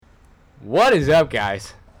What is up,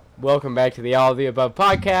 guys? Welcome back to the All of the Above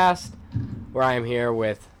podcast, where I am here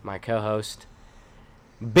with my co-host,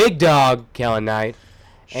 Big Dog Kellen Knight.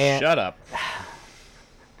 And, Shut up.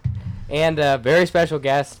 And a very special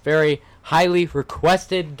guest, very highly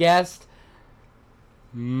requested guest,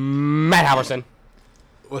 Matt Halverson.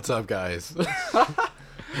 What's up, guys?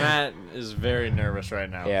 Matt is very nervous right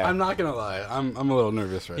now. Yeah. I'm not gonna lie. I'm a little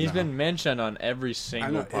nervous right now. He's been mentioned on every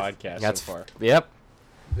single know, podcast That's so far. Yep.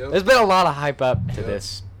 Yep. There's been a lot of hype up to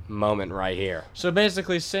this moment right here. So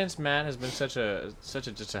basically, since Matt has been such a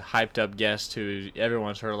just a hyped up guest who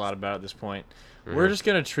everyone's heard a lot about at this point, we're just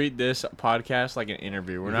gonna treat this podcast like an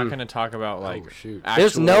interview. We're not gonna talk about like shoot.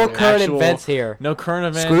 There's no current events here. No current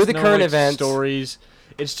events. Screw the no, current like, events. Stories.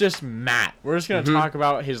 It's just Matt. We're just gonna talk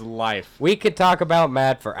about his life. We could talk about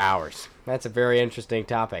Matt for hours. That's a very interesting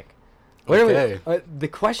topic. Where Okay. do we, the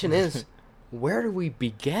question is, where do we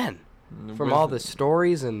begin? From all the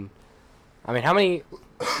stories and, I mean, how many,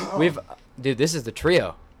 dude, this is the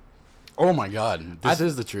trio. Oh my God, this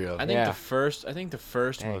is the trio. I think Yeah. the first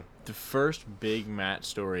Dang. the first big Matt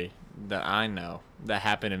story that I know that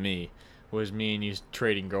happened to me was me and you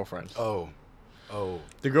trading girlfriends. Oh,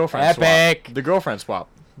 The girlfriend Epic. swap. The girlfriend swap.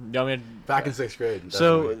 You know what I mean? back in 6th grade.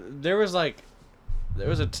 So definitely.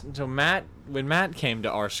 so Matt, when Matt came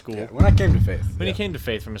to our school, Yeah, when I came to Faith. when he came to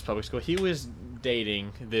Faith from his public school, he was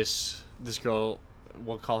dating this girl.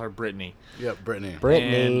 We'll call her Brittany. Yep, Brittany.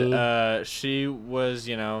 Brittany. And she was,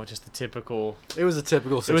 just the typical. It was a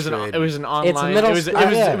typical 6th grade. It was an online. middle It was school,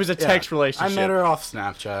 yeah. it was a text relationship. I met her off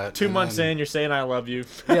Snapchat. 2 and months then- in, you're saying I love you.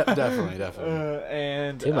 Yeah, definitely.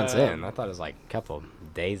 And 2 months in. I thought it was like a couple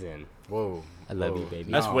days in. Whoa. I love you, whoa.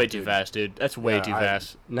 baby. That's No, way too dude. fast, dude. That's way Yeah, too I-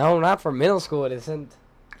 fast. No, not for middle school. It isn't.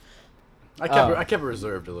 I kept it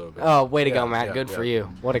reserved a little bit. Oh, way to Yeah, go, Matt. yeah, Good yeah. for you.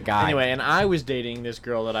 What a guy. Anyway, and I was dating this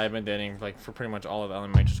girl that I've been dating like for pretty much all of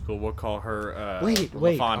elementary school. We'll call her wait. I'm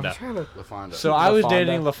LaFonda. trying to. LaFonda. So I was LaFonda.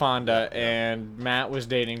 dating LaFonda, and Matt was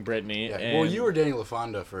dating Brittany. yeah. And Well, you were dating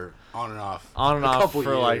LaFonda for on and off. on and a off couple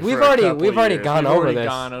for years. like We've for a already couple gone years. over We've already this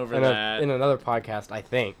gone over in, that. in another podcast, I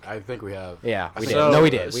think. I think we have. Yeah, we did. So, No, we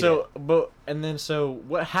did. So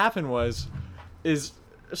what happened is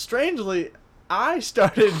strangely I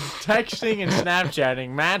started texting and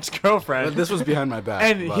Snapchatting Matt's girlfriend, But this was behind my back.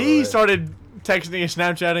 and by the he way. started texting and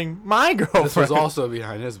Snapchatting my girlfriend. This was also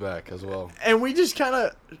behind his back as well. and we just kind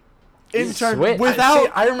of in turn switched.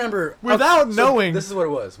 without I remember without so knowing. This is what it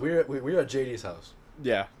was. We were at JD's house.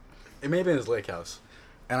 yeah. It may have been his lake house,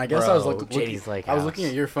 and I guess Bro, I was looking. JD's lake I was house. looking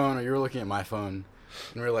at your phone, or you were looking at my phone,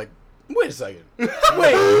 and we were like, "Wait a second, Wait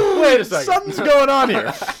a second. Something's going on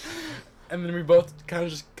here. And then we both kind of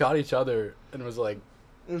just got each other, and was like,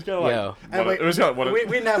 It was kind of like, Yo. and it was kind of we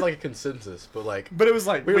didn't have like a consensus, but like, but it was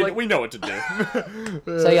like we were like- we know what to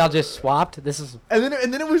do. So y'all just swapped? This is. And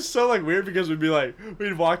then it was so like weird because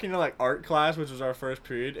we'd walk into like art class, which was our first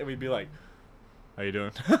period, and we'd be like, "How you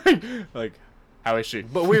doing?" Like, how is she?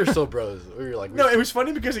 but we were still bros. We were like, No, it was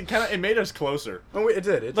funny because it made us closer. It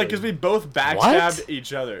did. It Like, did. because we both backstabbed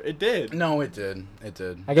each other. It did. No, it did. It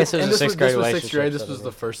did. I guess it was And a sixth grade This was 6th relationship, grade. This so was it the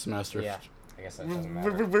doesn't- first semester. Yeah. I guess that We, doesn't we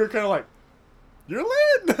matter. were kind of like, "You're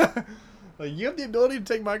lit." Like, you have the ability to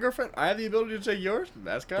take my girlfriend. I have the ability to take yours.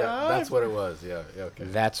 That's kind of Yeah, that's what it was. Yeah. Yeah. Okay.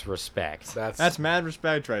 That's respect. That's mad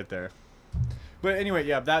respect right there. But anyway,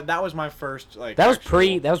 yeah, that was my first like. That was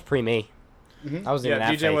actual- pre me. Mhm. I wasn't Yeah, even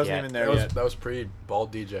that DJ fake wasn't yet. even there That was yet. that was pre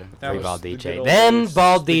bald DJ. That Pre was bald the DJ. good old Then days.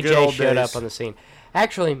 bald The good DJ old showed days. up on the scene.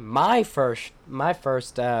 Actually, my first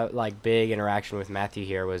like big interaction with Matthew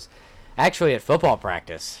here was actually at football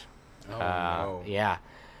practice. Oh, no. Yeah.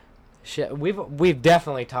 We've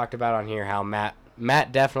definitely talked about on here how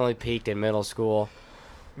Matt definitely peaked in middle school.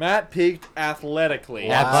 Matt peaked athletically.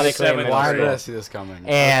 Wow. Athletically in Seventh middle Why school. did grade. I see this coming?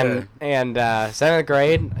 And Okay. and 7th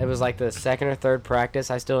grade, it was like the second or third practice.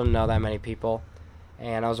 I still didn't know that many people.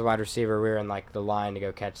 And I was a wide receiver. We were in like the line to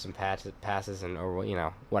go catch some passes or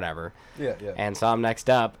whatever. Yeah. And so I'm next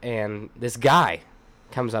up, and this guy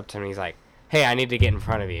comes up to me. He's like, "Hey, I need to get in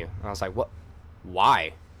front of you." And I was like, "What?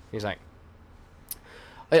 Why?" He's like,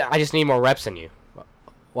 "I just need more reps than you."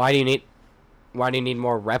 Why do you need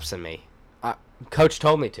more reps than me? Coach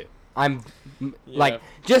told me to. I'm like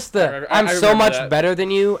just the I I'm so remember much that. better than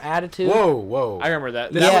you attitude. Whoa. I remember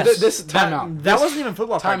that. This, Yes. this time out. That wasn't even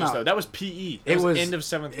football time practice out. though. That was PE. It was end of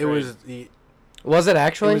 7th grade. It was the Was it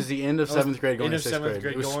actually? It was the end of 7th grade going end into of 6th 7th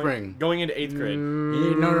grade. It was going, spring. going into 8th grade.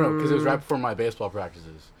 No, because it was right before my baseball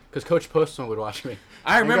practices. Because Coach Postman would watch me.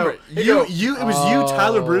 I and remember he'd you. go, It was you,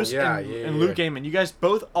 Tyler Bruce, yeah, and yeah, Luke yeah. Gaiman. You guys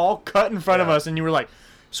both all cut in front of Yeah. us, and you were like,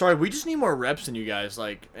 sorry, we just need more reps than you guys.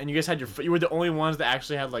 Like, and you guys had you were the only ones that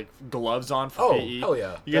actually had like gloves on for Oh, PE. hell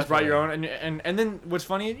yeah. You guys brought your Definitely. own, and then what's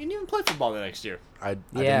funny, you didn't even play football the next year. I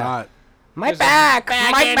Yeah. did not. My There's a back!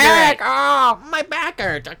 back My injury. back! Oh! My back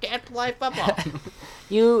hurts. I can't play football.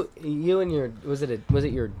 You and your was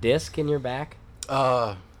it your disc in your back?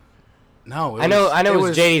 No. I know it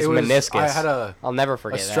was JD's meniscus. I had a I'll never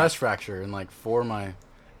forget stress that. fracture in like my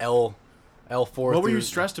L4. What were you through-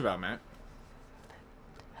 stressed about, Matt?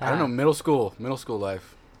 I don't know. Middle school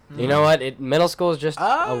life. You know what? Middle school is just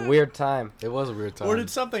Ah. a weird time. It was a weird time. Or did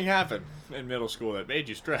something happen in middle school that made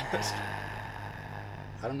you stressed?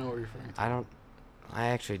 I don't know what you're referring to. I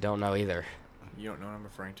actually don't know either. You don't know what I'm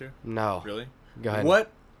referring to? No. Really? Go ahead.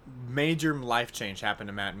 What major life change happened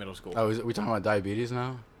to Matt in middle school? Oh, are we talking about diabetes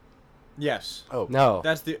now? Yes. Oh, No.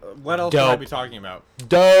 That's the. What else would I Dope. be talking about?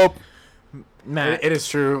 Dope. Matt. It is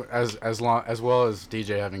true as well as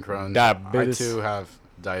DJ having Crohn's. Diabetes. I too have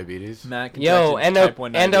diabetes. Matt Yo, contracted type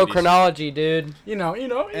 1 diabetes. endocrinology, dude. You know.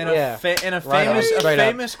 And Yeah. a Right on, famous straight up.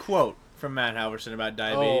 famous quote from Matt Halverson about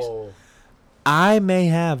diabetes. Oh, I may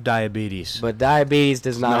have diabetes. But diabetes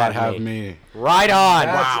does does not, not have have me. me. Right on.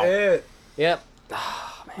 That's it. Yep.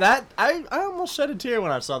 That I almost shed a tear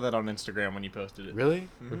when I saw that on Instagram when you posted it. Really?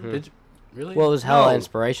 Mhm. Did you? Really? Well, it was hella No.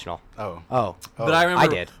 inspirational. Oh. Oh. But I remember, I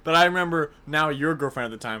did. But I remember now your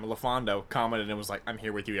girlfriend at the time, LaFondo, commented and was like, "I'm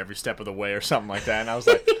here with you every step of the way" or something like that. And I was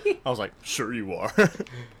like, "Sure you are." I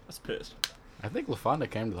was pissed. I think LaFonda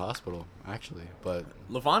came to the hospital actually, but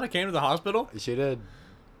LaFonda came to the hospital. she did.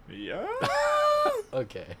 Yeah.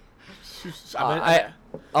 Okay.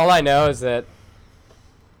 All I know is that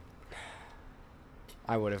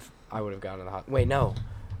I would have gone to the hospital. Wait, no.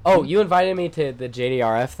 Oh, you invited me to the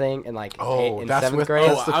JDRF thing in like in that's 7th with grade.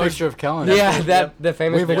 that's the I was- picture of Kellen. Yeah, That's that the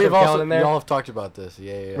famous we've picture of also Kellen in there. y'all have talked about this.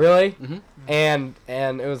 Yeah. Really? hmm And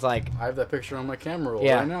it was like, I have that picture on my camera roll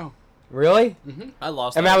Yeah. right now. really? I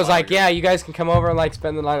lost. And that I a was while like, ago. yeah, you guys can come over and like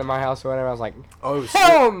spend the night at my house or whatever. I was like, Oh, it was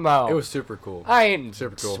hell no. it was super cool. I ain't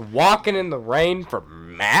super cool. just walking in the rain for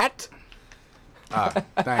Matt.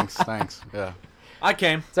 Thanks. Yeah. I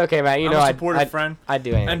came. It's okay, Matt. You I'm know, a supportive friend. I'd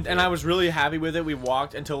do anything. And I was really happy with it. We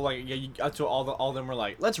walked until like until all of them were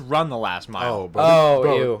like, "Let's run the last mile." Oh, bro. Oh,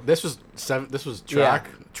 bro, ew. This was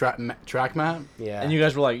track mat. yeah. And you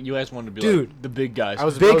guys were like, you guys wanted to be Dude. like the big guys. I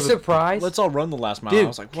was Big I was a- surprise. Let's all run the last mile. I Dude,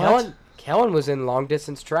 was like, what? Kellen was in long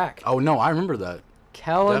distance track. Oh no, I remember that.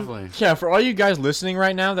 Kellen. Definitely. Yeah, for all you guys listening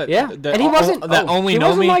right now, that Yeah. that And he wasn't. only he know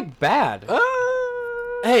wasn't me. like bad.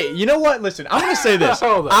 Hey, you know what? Listen, I'm gonna say this.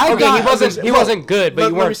 Hold on. Okay, he wasn't. listen, He look, wasn't good, but you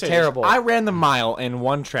let me weren't say this. terrible. I ran the mile in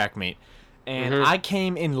one track meet, and Mhm. I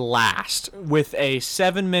came in last with a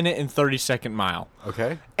 7-minute and 30-second mile.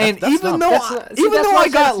 Okay. And That's even not- though That's I, not- see, even that's though why I I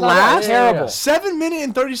said got it's not last, terrible. 7-minute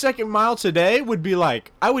and 30-second mile today would be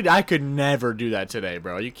like I could never do that today,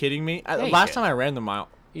 bro. Are you kidding me? Yeah, you Last could. time I ran the mile,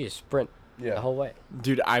 You just sprint Yeah. the whole way.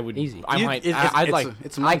 dude, I would Easy. I You- might. I'd like.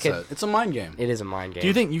 It's a I mindset. could- It's a mind game. It is a mind game. Do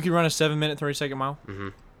you think you could run a 7-minute 30-second mile?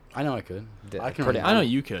 I know I could. Yeah, I can. pretty- run I know that.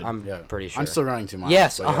 you could. I'm Yeah. pretty sure. I'm still running 2 miles.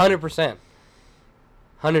 Yes, but yeah. 100%.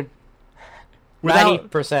 100. Without-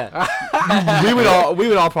 90%. we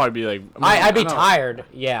would all probably be like. I'd be I know. tired,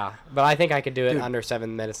 yeah, but I think I could do it Dude. under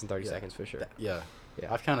 7 minutes and 30 seconds for sure. Yeah.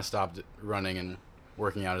 Yeah. I've kind of stopped running and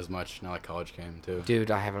working out as much now that college came too. Dude,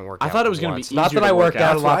 I haven't worked I out thought it was gonna be once. Not easier that I to work worked out.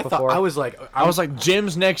 out a That's what lot I thought. before. I was like,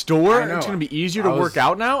 gym's next door. I know. It's gonna be easier to I was- work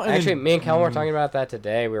out now. And Actually, then, me and Kel were talking about that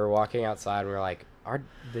today. We were walking outside and we were like,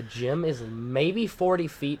 the gym is maybe 40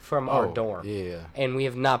 feet from our dorm. Yeah. And we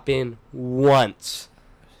have not been once.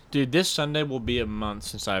 dude, this Sunday will be a month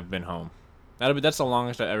since I've been home. That's the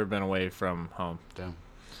longest I've ever been away from home. Damn.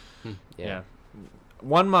 Yeah,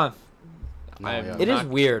 1 month. No, I have yeah. It is not-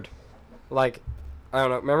 weird. Like, I don't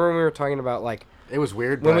know. Remember when we were talking about, like, It was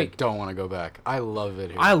weird, When but I we- don't want to go back. I love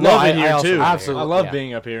it here. I No, love I- it here I also too. love it here. Absolutely. I love Yeah.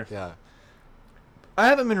 being up here. yeah. I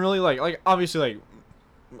haven't been really like obviously like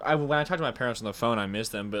when I talk to my parents on the phone, I miss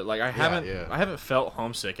them, but like I haven't felt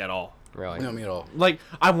homesick at all. really. No, me at all. Like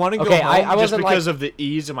I want to go Okay, home I just wasn't, because of the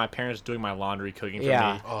ease of my parents doing my laundry, cooking for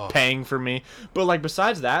Yeah. me, Oh. paying for me. But like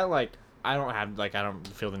besides that, like I don't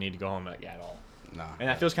feel the need to go home like, at all. Nah. And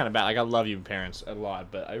that feels kind of bad. Like I love you parents a lot,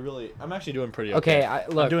 but I'm actually doing pretty Okay, okay.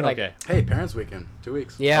 look, I'm doing like, okay. Hey, Parents Weekend, 2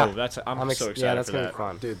 weeks. Yeah. Oh, I'm so excited yeah, that's for gonna that. be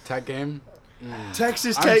fun. Dude, tech game.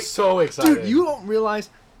 Texas I'm Tech. so excited. Dude, you don't realize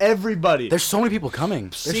everybody. There's so many people coming.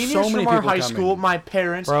 There's seniors so many from our people high coming. school, my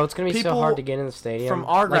parents. Bro, it's gonna be so people hard to get in the stadium. from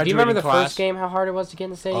our like, do you remember the graduating first class- game? How hard it was to get in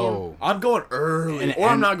the stadium? Oh. I'm going early, And- or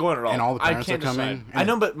I'm and- not going at all. and all the parents I can't are coming, decide. and- I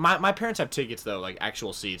know, but my parents have tickets though, like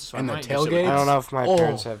actual seats. So And I the might just sit with tailgates? I them. don't know if my Oh.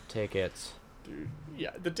 parents have tickets. Yeah,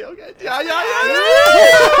 the tailgate. Yeah.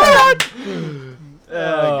 Oh,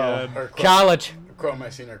 God. Or College. quote my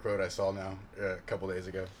senior quote I saw now a couple days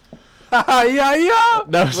ago. That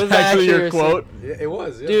was Was actually your your quote. Yeah, it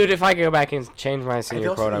was. Yeah. Dude, if I could go back and change my Have senior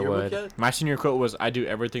y'all quote, seen I the yearbook would. yet? My senior quote was, "I do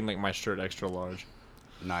everything like my shirt extra large."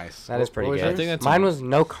 Nice. That is pretty what was good. yours? I think that's Mine a- was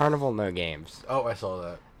no carnival, no games. Oh, I saw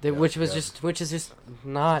that. Yeah, Which is yeah. just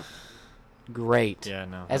not great. Yeah,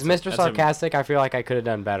 no. As that's Mr. a- Sarcastic, I feel like I could have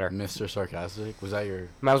done better. Mr. Sarcastic. Was that your?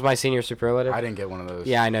 That was my senior superlative. I didn't get one of those.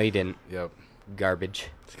 Yeah, I know you didn't. Yep. Garbage.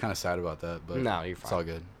 It's kind of sad about that, but No, you're it's fine. all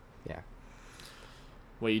good.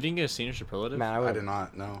 Wait, you didn't get a senior superlative? Man, I I would. did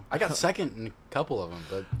not. No, I got second in a couple of them,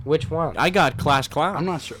 but Which one? I got class clown. I'm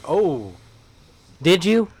not sure. Oh, Did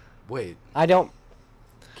you? wait. I don't.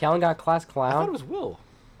 Kellen got class I clown. thought it was Will.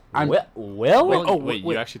 Will? Will? Wait, Oh, wait,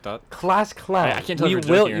 you actually thought? Class clown. I can't tell if You you're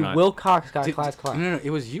joking or Will, not. Will Cox got Did- class clown. No,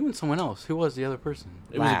 it was you and someone else. Who was the other person?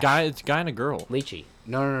 It was a Lash. guy. It's a guy and a girl. Lychee.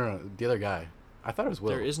 No. The other guy. I thought it was Will.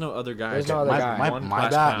 There is no other guy. There's no other guy. my One my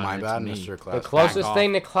class bad. clown, My it's bad, me. Mr. Class. The closest off.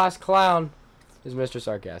 thing to class clown is Mr.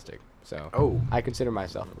 Sarcastic. So Oh. I consider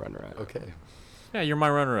myself a runner-up. Okay. Yeah, you're my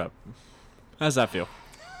runner-up. How does that feel?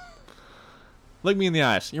 Look me in the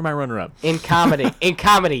eyes. You're my runner-up. In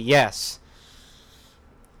comedy, yes.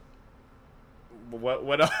 What?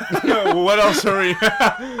 What else are we?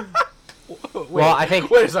 Well, I think.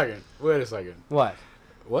 Wait a second. What?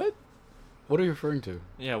 What? What are you referring to?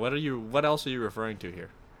 Yeah. What else are you referring to here?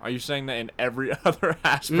 Are you saying that in every other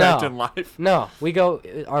aspect No. in life? No, we go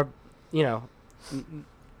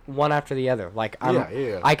one after the other. Like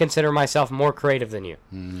Yeah. I consider myself more creative than you.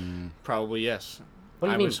 Probably yes. What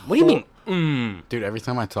do you I mean? was What do you whole- mean? Mm. Dude, every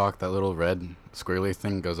time I talk, that little red squirrely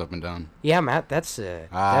thing goes up and down. Yeah, Matt. That's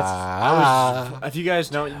If you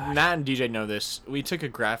guys know, Matt and DJ know this. We took a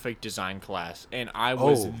graphic design class, and I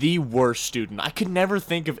was Oh. the worst student. I could never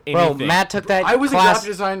think of bro. anything. Matt took that I was in class graphic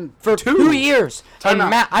design for 2 years, Time and out.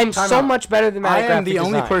 Matt, I'm Time so out. much better than Matt. I at am the graphic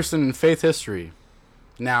only design. person in faith history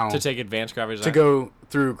now to take advanced graphic design. to go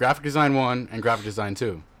through graphic design 1 and graphic design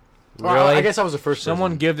 2. Well, Really? I guess I was the first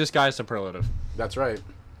Someone person. give this guy a superlative. That's right.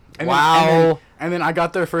 And Wow. and then I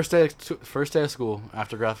got there first day of school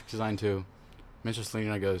after graphic design 2. Mr.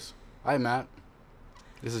 Selena goes, "Hi, Matt.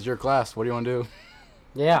 This is your class. What do you want to do?"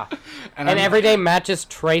 Yeah. And I'm- every day Matt just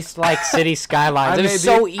traced like city skylines. It was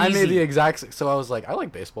so easy. I made the exact. So I was like, I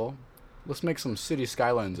like baseball. Let's make some city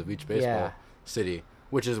skylines of each baseball Yeah. city,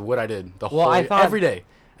 which is what I did the Well, whole I thought- every day.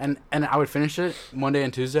 And I would finish it Monday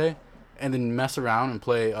and Tuesday, and then mess around and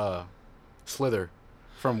play Slither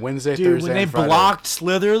from Wednesday, Dude, Thursday, when they and Friday. blocked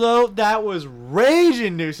Slither though, that was rage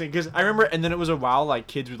inducing. Because I remember, and then it was a while like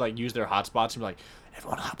kids would like use their hotspots and be like,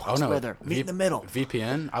 "Everyone hotspot Oh no, Slither, meet in the middle."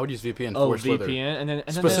 VPN. I would use VPN Oh, for Slither. VPN, and then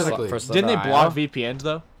Specifically. For didn't they Slither block IO? VPNs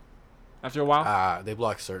though? After a while, They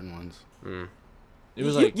block certain ones. it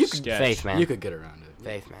was you- like you could- sketch. Faith, man. You could get around it.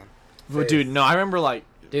 Faith, man. But dude, no, I remember like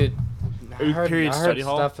Dude, I heard study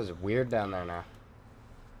hall? stuff is weird down there now.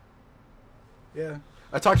 Yeah.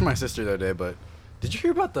 I talked to my sister the other day, but did you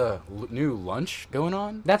hear about the new lunch going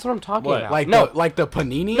on? That's what I'm talking What? about. Like no, the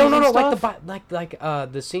panini. no, and like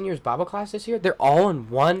stuff? the seniors Bible class this year. They're all in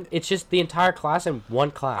one. It's just the entire class in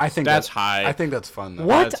one class. I think That's high. I think that's fun. Though.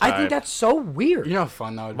 What? That's I hype. think that's so weird. You know how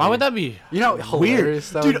fun that would be. why would that be? You know how Weird, hilarious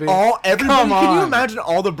that dude. would be? Everybody. Come Can you on. imagine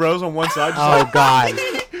all the bros on one side? Just Oh God,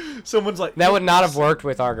 someone's like that would not have worked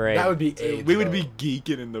with our grade. That would be AIDS, We would though. be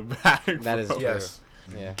geeking in the back. That is bro. true. Yes.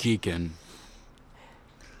 Yeah. Geeking.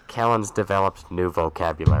 Kellen's developed new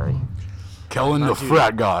vocabulary. Kellen the not even-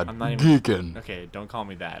 frat god. I'm not even- Geeking. Okay, don't call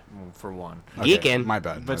me that for one. Geeking. My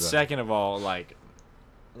bad. But second of all, like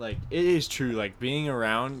it is true. Like being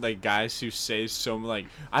around like guys who say so like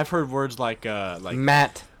I've heard words like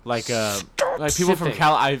Matt. like people from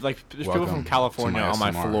sipping. there's people from Welcome California to on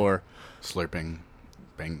my ASMR. floor. Slurping.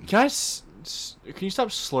 Bang. Can you stop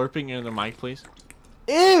slurping into the mic, please?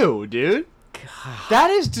 Ew, dude. That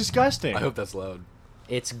is disgusting. I hope that's loud.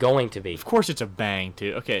 It's going to be. Of course, it's a bang,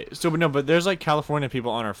 dude. Okay, so but no, but there's like California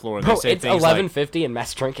people on our floor. And Bro, they say it's things 11:50 and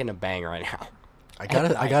Matt's drinking a bang right now. I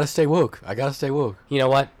gotta stay woke. You know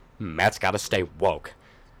what? Matt's got to stay woke.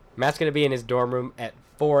 Matt's gonna be in his dorm room at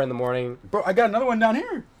 4 in the morning. Bro, I got another one down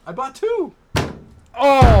here. I bought 2.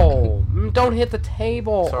 Oh, don't hit the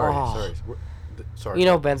table. Sorry, Oh. sorry. You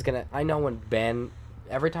know Ben's gonna. I know when Ben.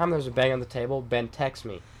 Every time there's a bang on the table, Ben texts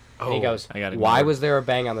me. And he Oh, goes, I gotta "Why ignore it." was there a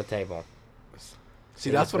bang on the table?" See,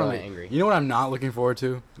 He that's was what I'm really angry. You know what I'm not looking forward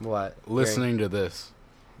to? What? Listening to this.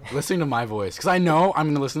 Listening to my voice. Because I know I'm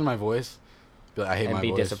going to listen to my voice. Be like, I hate And my be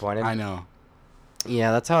voice. disappointed? I know.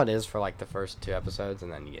 Yeah, that's how it is for like the first 2 episodes,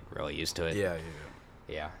 and then you get really used to it. Yeah.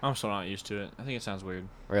 Yeah. I'm still not used to it. I think it sounds weird.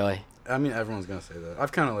 Really? I mean, everyone's going to say that.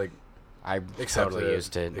 I've kind of like I'm accepted totally it.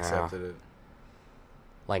 used to it now. Accepted it.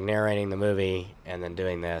 like narrating the movie and then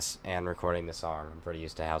doing this and recording the song. I'm pretty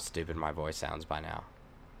used to how stupid my voice sounds by now.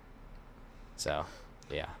 So,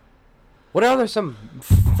 yeah. What are there some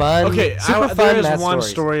fun? Okay, super fun there is Matt one stories?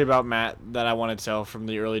 story about Matt that I want to tell from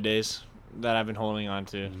the early days that I've been holding on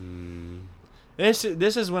to. This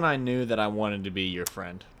is when I knew that I wanted to be your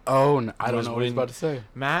friend. Oh, I don't Was know what he's when- about to say.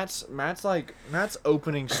 Matt's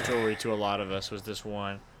opening story to a lot of us was this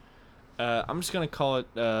one. I'm just gonna call it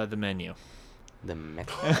the menu. The what?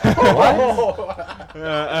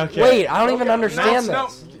 Okay. Wait, I don't even understand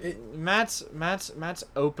Matt's, this. Matt's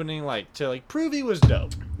opening to prove he was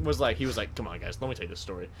dope was he was like, come on guys, let me tell you this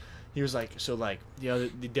story. He was like, so the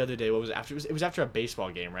other day, what was it after? It was after a baseball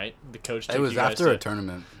game, right? The coach. It was after a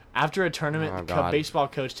tournament. After a tournament, Oh, the God. baseball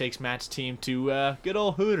coach takes Matt's team to good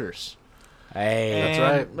old Hooters. Hey. That's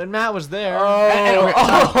And right. when Matt was there,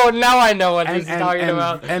 Oh, now I know what he's talking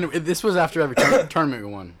about. And this was after every tournament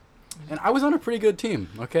we won. And I was on a pretty good team,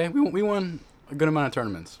 okay? We won a good amount of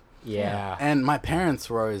tournaments. Yeah. And my parents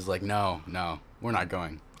were always like, no, we're not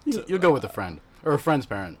going. You'll go with a friend. Or a friend's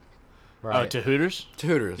parent. Right. to Hooters. To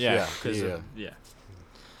Hooters, yeah. Yeah.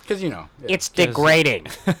 Because, you know. Yeah. It's degrading.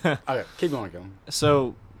 Okay, keep going, Kellen.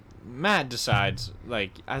 So Matt decides, I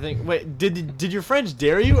think. Wait, did your friends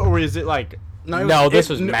dare you, or is it like? No, this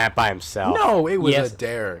was Matt by himself. No, it was Yes. a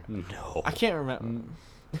dare. No. I can't remember.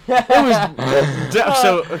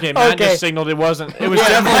 So okay, Matt Okay. just signaled it wasn't. It was Yeah,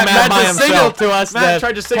 definitely Matt by just himself. signaled to us Matt that,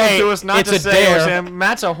 tried to signal hey, to us not it's to a say it was dare. him.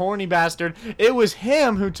 Matt's a horny bastard. It was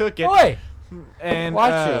him who took it. Boy, And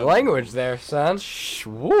watch your language there, son.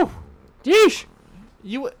 Woo. Yeesh.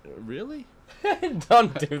 You really?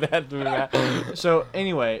 Don't do that to me, Matt. So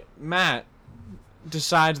anyway, Matt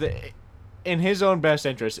decides that in his own best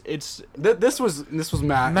interest, it's This was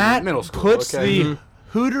Matt in middle school. puts okay? the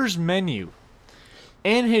Hooters menu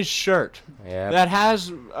in his shirt Yep. that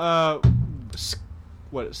has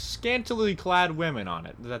scantily clad women on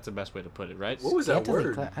it. That's the best way to put it, right? What was that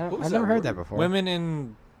word? I've never heard that before. Women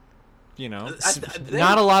in, they-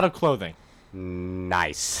 not a lot of clothing.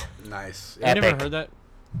 Nice. Nice. You never Epic. heard that?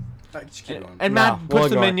 Just keep going. And No, Matt we'll puts the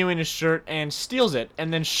ignore it. menu in his shirt and steals it,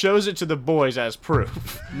 and then shows it to the boys as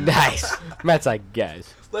proof. Nice. Matt's like,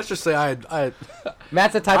 guys. Let's just say I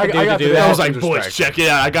Matt's the type I of dude to got do the- that. I was like, Self-respect. boys, check it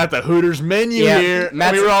out. I got the Hooters menu Yeah, here. And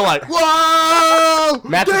Matt's- we were all like, whoa!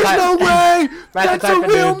 Matt's the There's type- no way! Matt's the That's type a of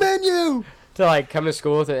real dude- menu! To like come to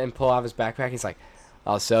school with it and pull out his backpack. He's like,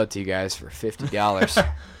 I'll sell it to you guys for $50.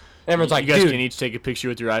 Everyone's like, you guys dude. can each take a picture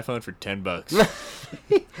with your iPhone for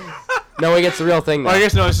 $10. No, he gets the real thing. Well, Though. I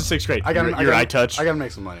guess no, this is 6th grade. Your iTouch. I gotta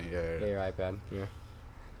make some money. Yeah. Yeah, your iPad. Yeah.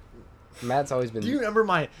 Matt's always been. Do you remember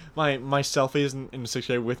my selfies in 6th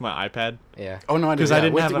grade with my iPad? Yeah. Oh no, I did. 'Cause I yeah.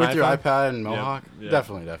 didn't with, have an with your iPhone? iPad and Mohawk. yeah.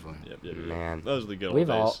 Definitely. Yep. Man. Those are the good old We've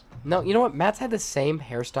days. all. No, you know what? Matt's had the same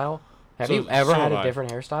hairstyle. Have So- you ever so had have a I.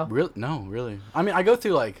 different hairstyle? Really? No, really. I mean, I go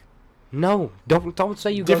through like No. Don't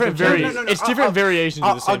say you Different go through vari- changes. It's different variations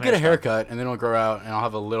of the same I'll get a hairstyle. haircut and then it'll grow out and I'll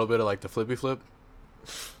have a little bit of like the flippy flip,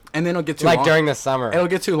 and then it'll get too Like long. during the summer. It'll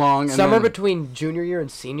get too long. And Summer then, between junior year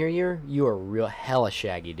and senior year, you are real hella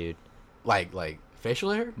shaggy, dude. like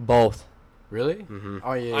facial hair. Both. Really? Mm-hmm.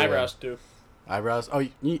 Oh yeah. Eyebrows too. Eyebrows. Oh,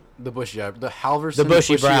 the bushy eyebrows. The Halverson. The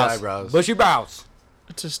bushy brows. eyebrows. Bushy brows.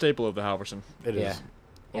 It's a staple of the Halverson. It is. Yeah.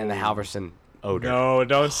 And the Halverson odor. No,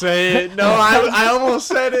 don't say it. No, I almost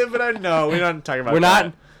said it, but no, we're not talking about We're that.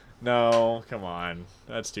 not? No, come on.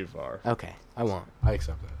 That's too far. Okay, I won't. I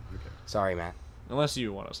accept that. Okay. Sorry, Matt. Unless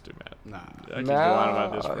you want us to, Matt. Nah. I can go on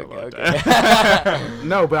about this for a long okay. time.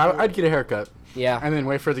 No, but I'd get a haircut Yeah. and then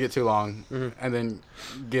wait for it to get too long, Mm-hmm. and then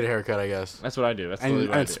get a haircut, I guess, That's what I do. That's totally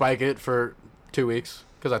what I and do. spike it for 2 weeks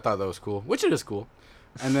because I thought that was cool, which it is cool,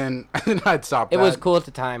 and then I'd stop. It was that. cool at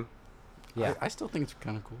the time. Yeah. I still think it's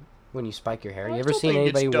kind of cool. When you spike your hair. I You ever still seen think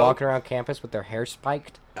it's anybody dope. walking around campus with their hair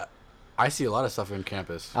spiked? I see a lot of stuff on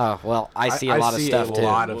campus. Oh, well, I see a lot of stuff a too.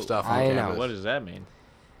 lot of stuff on I know. campus. What does that mean?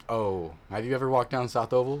 Oh, have you ever walked down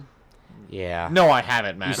South Oval? Yeah. No, I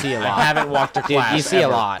haven't, Matt. You see a lot. I haven't walked to Dude, class. you see a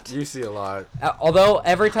ever. lot. You see a lot. Although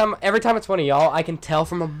every time it's one of y'all, I can tell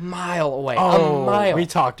from a mile away. Oh, a mile. we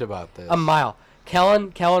talked about this. A mile.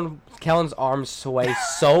 Kellen's arms sway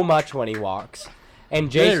so much when he walks. And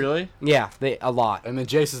Jace, Really? Yeah, a lot. And then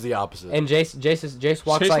Jace is the opposite. And Jace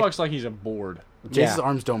walks Chase like walks like he's a board. Jace's yeah.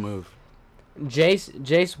 arms don't move.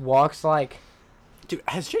 Jace walks like Dude,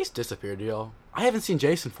 has Jace disappeared, y'all? I haven't seen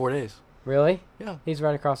Jace in 4 days. really? Yeah. He's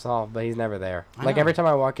right across the hall, but he's never there. I Like know. every time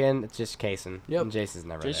I walk in, it's just Kason. Yep. And Jace is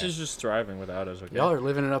never Chase there. is just thriving without us. Okay. Y'all are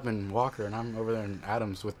living it up in Walker, and I'm over there in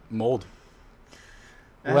Adams with mold.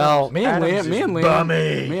 Well, Me and Adams Liam. is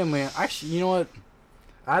bummy. Me and Liam. Actually, you know what?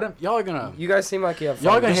 Adam, y'all are gonna. You guys seem like you have fun.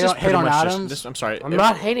 Y'all gonna This hate is on, pretty much just- Adams? this- I'm sorry. I'm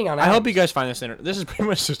not hating on I Adams. hope you guys find this this is pretty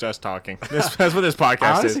much just us talking. That's what this I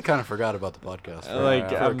podcast honestly is. kind of forgot about the podcast. For, Like,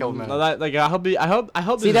 for a couple minutes. I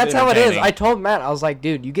hope. See, this that's is how it is. entertaining. I told Matt, I was like,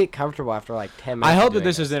 dude, you get comfortable after like 10 minutes. I hope of that doing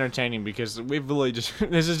this is entertaining because we've really just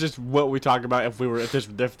this is just what we talk about if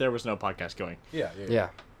there was no podcast going. Yeah.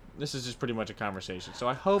 This is just pretty much a conversation. So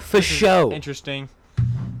I hope For this is show. interesting.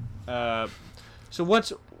 So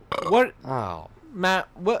what Oh. Matt?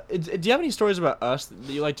 What do you have any stories about us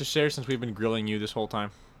that you like to share since we've been grilling you this whole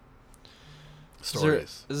time?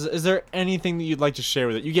 Stories. Is there anything that you'd like to share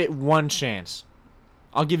with it? You get one chance.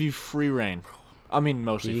 I'll give you free reign. I mean,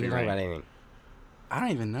 mostly You free can talk about reign. anything. I don't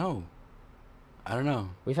even know. I don't know.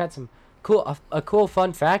 We've had some cool. A cool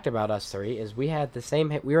fun fact about us three is we had the same.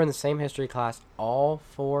 We were in the same history class all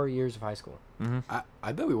 4 years of high school.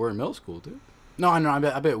 I bet we were in middle school too. No, I know.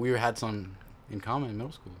 I bet we had some in common in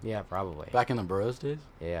middle school. Yeah, probably. Back in the Burroughs days.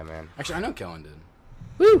 Yeah, man. Actually, I know Kellen did.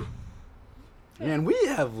 Woo! Man, we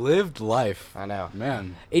have lived life. I know.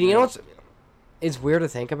 Man. And you know what's? It's weird to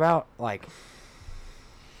think about. Like,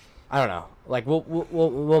 I don't know. Like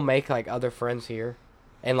we'll make like other friends here,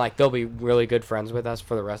 and like they'll be really good friends with us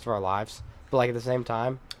for the rest of our lives. But like at the same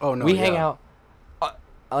time, Oh no. we hang yeah. out.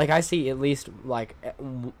 Like I see at least like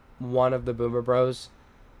one of the Boomer Bros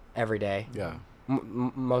every day. Yeah.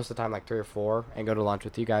 Most of the time, like 3 or 4, and go to lunch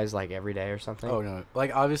with you guys like every day or something. Oh no.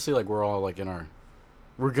 Like obviously, like we're all like in our.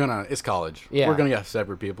 It's college. Yeah. We're gonna get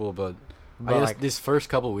separate people, but But, I guess like- these first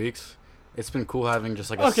couple weeks, it's been cool having just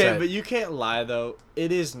like a Okay, set. but you can't lie though.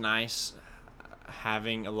 It is nice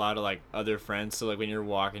having a lot of like other friends. So like when you're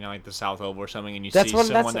walking on like the South Oval or something, and you That's see what-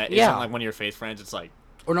 someone that's- that yeah. not like one of your faith friends, it's like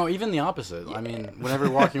Or no, even the opposite. I mean, whenever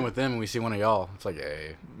we're walking with them and we see one of y'all, it's like,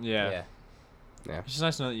 hey. yeah. Yeah. It's just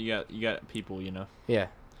nice to know that you got people, you know. Yeah.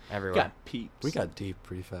 Everywhere. Got peeps. We got deep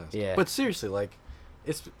pretty fast. Yeah. But seriously, like,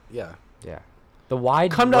 it's, yeah. Yeah. The wide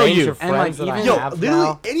Come to range OU. of And, like, friends that I even- Yo, have literally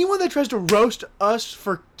now. anyone that tries to roast us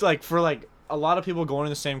for a lot of people going to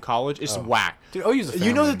the same college is Oh. whack. Dude, OU's a family.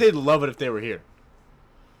 You know that they'd love it if they were here.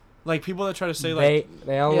 Like people that try to say like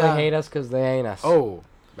They only Yeah. hate us because they ain't us. Oh,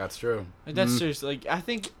 that's true. that's seriously like I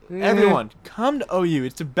think Mm. everyone come to OU.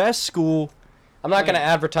 It's the best school. I'm not gonna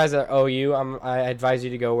advertise at OU. I advise you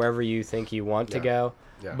to go wherever you think you want to Yeah. go.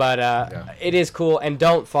 Yeah. But Yeah. it is cool, and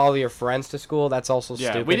don't follow your friends to school. That's also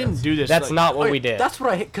Yeah, stupid. we didn't do this. That's like, not what Okay, we did. That's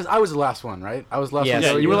what I hate, because I was the last one, right? I was the last Yes. one.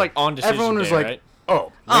 Yeah, to you OU. were like on decision Everyone was day, like, right?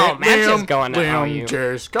 oh, Matt's just going to OU.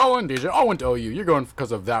 Just going, DJ. I went to OU. You're going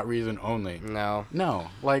because of that reason only. No. No.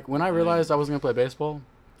 Like, when I realized I was going to play baseball,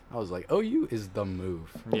 I was like, OU is the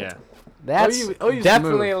move. Yeah. That's OU's the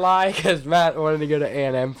definitely move. a lie because Matt wanted to go to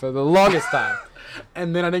A&M for the longest time.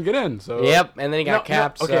 And then I didn't get in, so. Yep, and then he got No,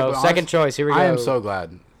 capped. okay, So but second honest- choice. Here we go. I am so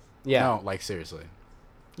glad. yeah. No, like, seriously.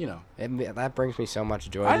 You know. That brings me so much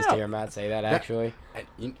joy I just to know. hear Matt say that. Actually,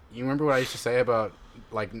 You remember what I used to say about,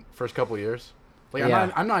 like, first couple years? Like,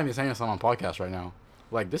 Yeah. I'm not even saying this on a podcast right now.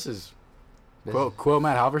 Like, this is, This quote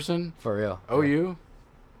Matt Halverson, for real. OU,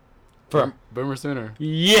 For Boomer Sooner.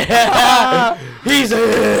 yeah, he's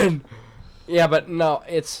in. Yeah, but no,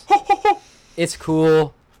 it's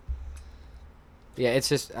cool. Yeah, it's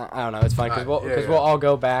just I don't know. It's fun because yeah. we'll all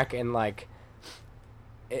go back and like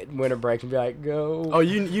winter break and be like go. Oh,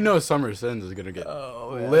 you know Summer Sins is gonna get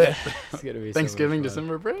yeah. lit. It's gonna be so Thanksgiving, much fun.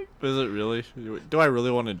 December break. Is it really? Do I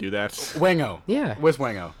really want to do that? Wango. Yeah. Where's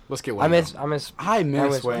Wango? Let's get Wango. I miss I miss I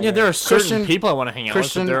miss Wango. Yeah, there are certain Christian- people I want to hang out with,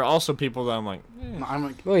 Christian- but there are also people that I'm like, I'm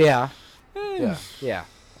like, Well, yeah, yeah, yeah,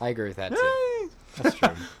 I agree with that too. that's true.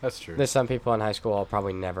 That's true. There's some people in high school I'll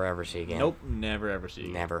probably never ever see again. nope, never ever see.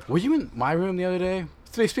 you. Never. Were you in my room the other day?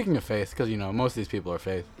 Speaking of faith, because you know most of these people are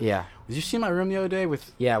faith. Yeah. Did you see my room the other day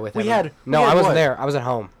with? Yeah. With We everyone. had- No, we had I wasn't what? there. I was at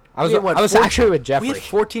home. I was. We had what, I was 14 actually with We Jeffrey. had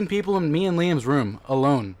 14 people in me and Liam's room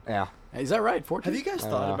alone. Yeah. Is that right? 14. Have you guys Uh,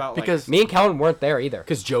 thought about because Me and Calvin weren't there either.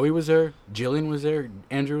 because Joey was there, Jillian was there,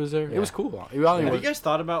 Andrew was there. Yeah. It was cool. have you guys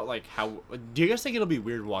thought about like how? Do you guys think it'll be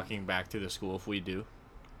weird walking back to the school if we do?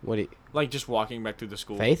 What do you? Like just walking back to the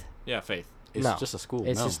school. Faith? Yeah, faith. It's No. just a school.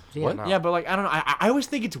 It's no. just yeah, What? no. Yeah, but like I don't know. I always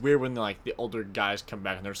think it's weird when like the older guys come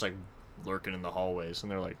back and they're just like lurking in the hallways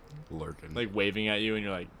and they're like Lurking. waving at you and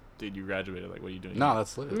you're like, dude, you graduated. Like, what are you doing? No,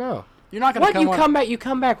 that's lit. No. You're not gonna What come you on- come back? You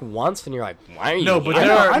come back once and you're like, why are you? No, but here?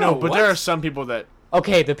 there are I know, but what? there are some people that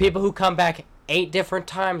Okay, the people who come back 8 different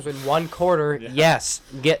times in one quarter, Yeah. yes,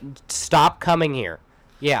 stop coming here.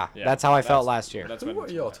 Yeah, Yeah, that's how I felt that's- last year. That's Who when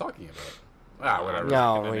are y'all talking about? Ah, whatever.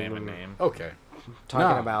 No, the we- name and name. Okay. Talking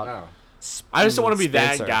No, about. no. I just don't want to be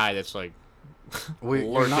that Spencer. guy that's like You're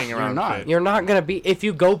lurking not, around. You're not. Faith. You're not gonna be if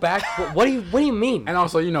you go back. What do you mean? And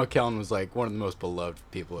also, you know, Kellen was like one of the most beloved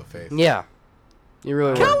people of faith. Yeah, you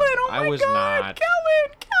really were. I was not.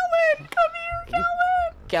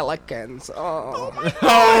 Kellikins. Oh.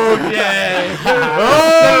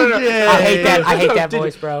 Okay. I hate that. I hate that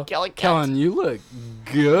voice, bro. Kellen, you look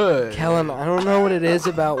good. Kellen, I don't know what it is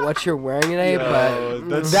about what you're wearing today, but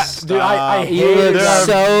Dude, I you hate look that.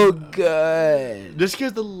 so good. Just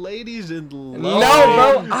because the ladies in love.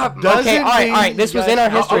 No, bro. Doesn't Okay, all right, all right. mean This you was guys- in our Are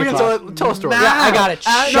history we gonna class. tell a story? Yeah, I got it.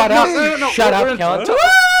 Shut up. Shut we're up, gonna-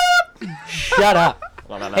 Kellen. Shut up.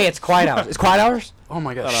 Hey, it's quiet hours. It's quiet hours? Oh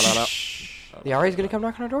my god. The RA's gonna come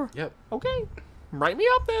knock on our door. Yep. Okay. Write me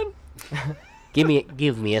up then.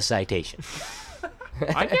 Give me a citation.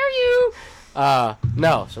 I dare you.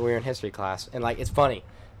 No. So we were in history class, and like it's funny,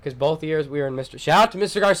 because both years we were in shout out to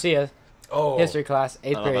Mr. Garcia, Oh. history class,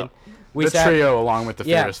 8th grade. We The sat, trio along with the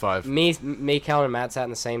yeah, Furious Five. me, Kellen, and Matt sat in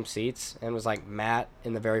the same seats, and it was like Matt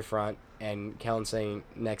in the very front, and Kellen sitting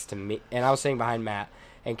next to me, and I was sitting behind Matt,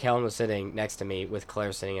 and Kellen was sitting next to me with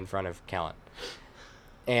Claire sitting in front of Kellen,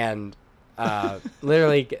 and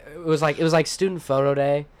literally it was like student photo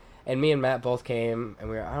day, and me and Matt both came,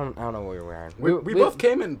 and I don't know what we were wearing. We both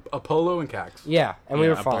came in a polo and khakis. Yeah, and we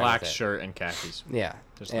were a fine black with it. shirt and khakis. Yeah,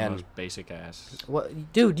 Just the and most basic ass.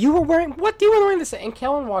 what, dude? You were wearing what? You were wearing the same. And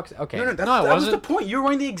Kellen walks. Okay. No, that I was the wasn't. point. You were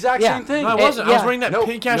wearing the exact Yeah. same thing. No, I It- wasn't. I was yeah. wearing that Nope,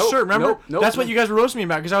 pink ass nope, shirt. Remember? nope, That's what nope. you guys were roasting me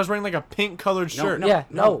about because I was wearing like a pink colored shirt. Yeah,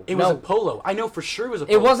 no, It was no. a polo. I know for sure it was a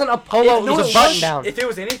polo. It wasn't a polo. It was a button down. If it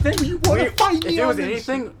was anything, You wanna fight me If it was on this?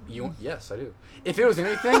 anything, yes, I do. If it was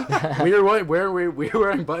anything, we were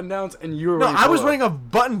wearing button downs, and you were. No, wearing I was polo. wearing a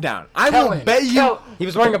button down. I Kellen, will bet you He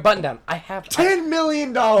was wearing a button down. I have $10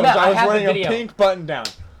 million. Matt, I I was have the wearing a video. pink button down.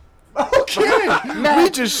 Okay, Matt, we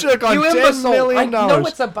just shook on You $10 imbecile! million. I know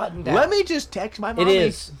it's a button down. Let me just text my mom. It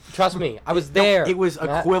is. Trust me. I was there. It was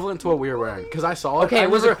Matt. equivalent to what we were wearing because I saw it. Okay, I it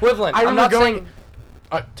was remember- equivalent. I I'm remember not going.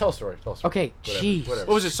 saying. Tell a story. Tell a story. Okay, Whatever, jeez. whatever.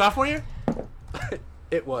 What was it? Sophomore year?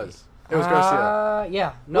 It was. It was Garcia.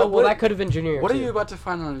 Yeah. No. What- That could have been junior year. What are too. you about to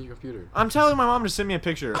find on your computer? I'm telling my mom to send me a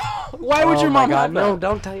picture. Why would Oh your my mom God, have that? no,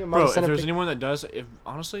 don't tell your mom. Bro, to if send a there's pic- anyone that does, if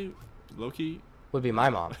honestly, Loki, would be my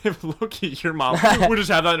mom. if Loki, your mom, we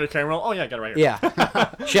just have that in the camera roll. Oh yeah, I got it right here.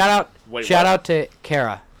 Yeah. shout Wait, out what? to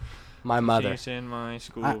Kara, my mother. She's in my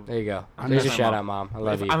school. There you go. I'm There's just your my shout out, mom. I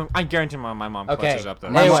love you. I guarantee my mom Okay. clutches up though.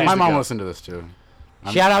 Anyway. She's My the mom goat. listened to this too.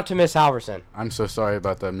 Shout out to Miss Halverson. I'm so sorry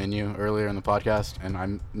about the menu earlier in the podcast, and I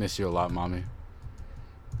miss you a lot, mommy.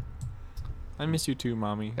 I miss you too,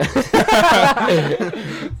 mommy.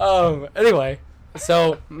 Anyway,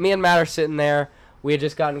 so me and Matt are sitting there. We had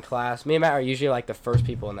just gotten in class. Me and Matt are usually like the first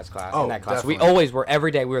people in this class. Oh, in that class, we definitely. always were.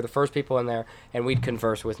 Every day we were the first people in there, and we'd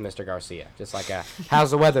converse with Mr. Garcia, just like,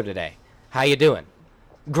 "How's the weather today? How you doing?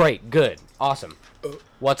 Great, good, awesome.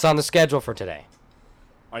 What's on the schedule for today?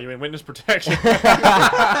 Are you in witness protection?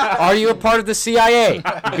 Are you a part of the CIA?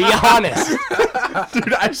 Be honest."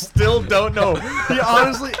 Dude, I still don't know. He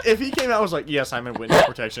honestly, if he came out and was like, yes, I'm in witness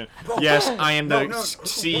protection. Yes, I am the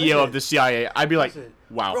CEO of the CIA. I'd be like,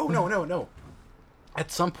 wow. Bro, no. At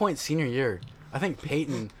some point senior year, I think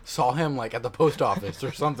Peyton saw him like at the post office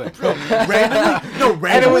or something. Randomly?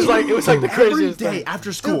 And it was like the Every craziest day thing.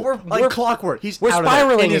 after school, we're- like we're- clockwork. He's we're out of there in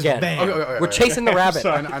spiraling his again. van. Okay, We're chasing the rabbit.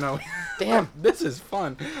 sorry. I know. Damn. This is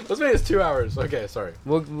fun. Let's make this 2 hours. Okay, sorry.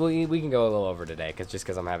 We can go a little over today,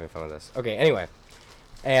 because I'm having fun with this. Okay, anyway.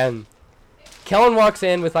 And Kellen walks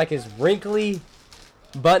in with like his wrinkly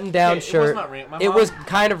button-down Okay, it was shirt. not wrin- my It mom- was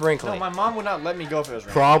kind of wrinkly. No, my mom would not let me go if it was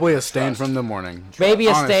raining. Probably a stain from the morning. Maybe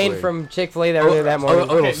a stain Honestly. from Chick-fil-A earlier that morning.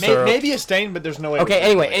 little Okay, syrup. maybe a stain, but there's no way. it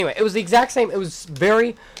Okay, was anyway, it was the exact same. It was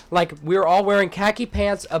very, like, we were all wearing khaki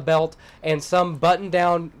pants, a belt, and some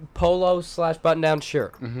button-down polo/button-down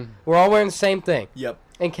shirt. We're all wearing the same thing. Yep.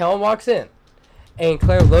 And Kellen walks in. And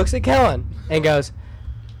Claire looks at Kellen and goes,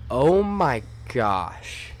 "Oh my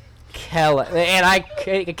gosh. Kellen." And I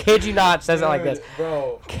kid you not, says it like this.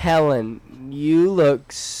 Bro. "Kellen, you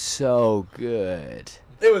look so good."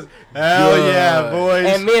 It was. Hell good. yeah, boys.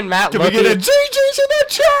 And me and Matt Can we looked get a at GG's in the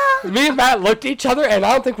chat? me and Matt looked at each other, and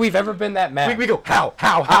I don't think we've ever been that mad. We go, how?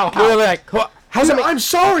 We were like, how's it make- I'm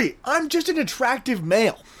sorry. I'm just an attractive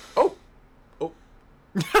male. Oh.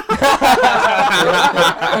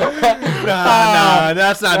 Nah,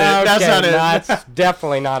 that's not it. That's not it. That's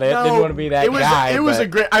definitely not it. Didn't want to be that it was, guy. It was but a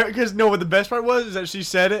great. Because no, what the best part was is that she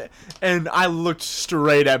said it, and I looked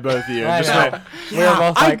straight at both of you. I And just know. went, We were yeah,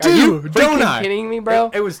 both I like, "Are you do, don't freaking I? kidding me,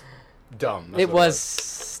 bro?" It was dumb. That's It what was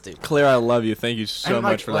stupid. Claire, I love you. Thank you so And,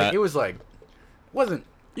 much for that. It was like, wasn't.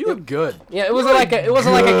 You look good. Yeah, it wasn't like a. It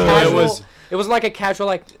wasn't like a good. casual. It It, was- wasn't like a casual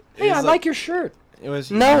like. Hey, was I like- like your shirt. It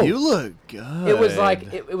was. No. You look good. It was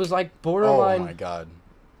like it was like Oh borderline. my god.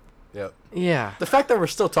 Yep. Yeah. The fact that we're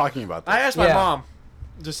still talking about I that. asked my Yeah. mom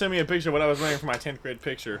to send me a picture of what I was wearing for my 10th grade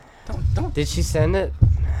picture. Don't. Did she send it?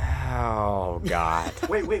 Oh God.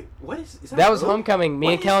 Wait, what is That was homecoming. Me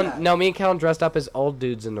What and is Kellen. that? No, me and Kellen dressed up as old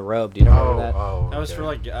dudes in the robe. Do you remember that? That was okay. for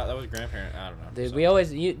like that was grandparent. I don't know. Dude, So- we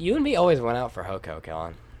always you and me always went out for Hoko,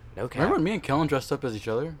 Kellen. No cap. Remember when me and Kellen dressed up as each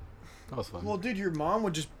other? That was fun. Well, dude, your mom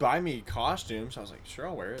would just buy me costumes. I was like, sure,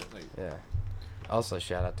 I'll wear it. Like, Yeah. Also,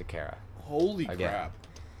 shout out to Kara. holy Again. crap.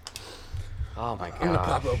 Oh my I'm gonna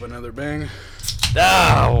pop God. open another bang.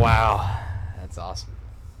 Oh wow. That's awesome.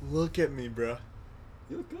 Look at me, bro.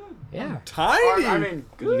 You look good. Yeah. Tiny. I mean,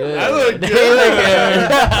 good. Good. I look good. You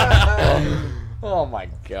look good. Oh my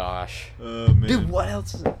gosh. Oh man. Dude, what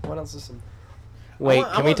else? What else is some? Wait,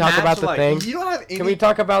 I can we want talk Matt about to, the like, thing? You don't have any. Can we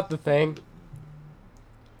talk about the thing?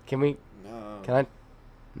 Can we? No. Can I?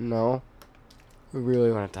 No. We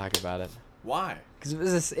really want to talk about it Why?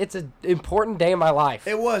 because it's an important day in my life.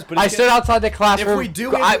 It was, but I it's stood outside the classroom. we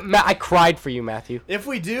do, we have to- I cried for you, Matthew. If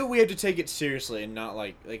we do, we have to take it seriously and not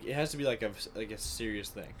like it has to be like a serious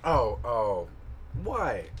thing. Oh.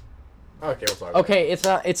 Why? Okay, we'll talk. Okay, it's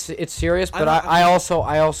not. It's serious, but I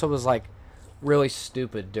also was like really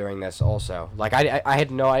stupid during this. Also, like I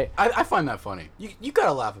had no. I find that funny. You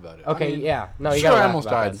gotta laugh about it. Okay, I mean, yeah. No, you sure, gotta I laugh almost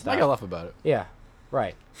about died. that stuff. I gotta laugh about it. Yeah,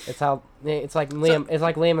 right. It's how it's like Liam. It's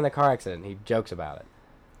like Liam in the car accident. He jokes about it.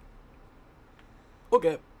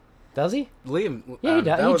 Okay, Does he? Liam. Yeah, he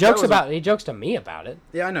does. He jokes about it. He jokes to me about it.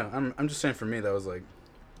 Yeah, I know. I'm just saying. For me, that was like.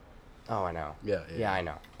 Oh, I know. Yeah. Yeah, I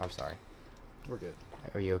know. I'm sorry. We're good.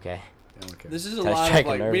 Are you okay? Yeah, okay. This is a Did I lot strike of a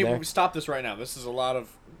like nerve we there? stop this right now. This is a lot of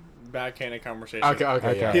backhanded conversation. Okay.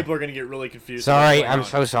 Okay. Yeah. People are gonna get really confused. Sorry, What's going I'm on.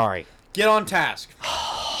 so sorry. Get on task.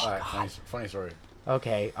 All right. Funny story.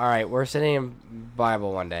 Okay, all right. We're sitting in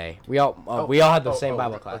Bible one day. We all had the same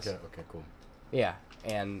Bible class. Okay. Cool. Yeah,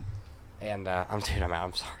 and I'm out. I'm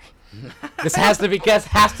sorry. This has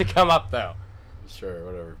to come up though. Sure.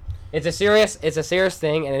 Whatever. It's a serious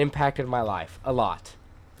thing, and it impacted my life a lot.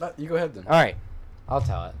 You go ahead then. All right, I'll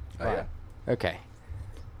tell it. Oh, yeah. Okay.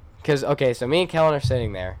 So me and Kellen are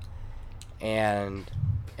sitting there, and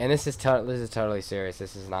this is totally serious.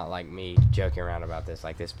 This is not like me joking around about this.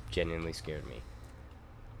 Like, this genuinely scared me.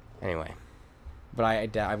 Anyway, but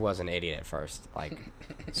I was an idiot at first. Like,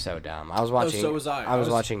 so dumb. I was watching. so was I. I was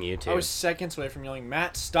watching YouTube. I was seconds away from yelling,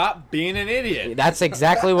 Matt, stop being an idiot. That's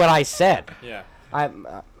exactly what I said. Yeah. All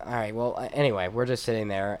right. Well, anyway, we're just sitting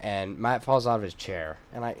there, and Matt falls out of his chair,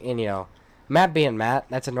 and Matt being Matt,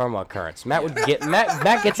 that's a normal occurrence. Matt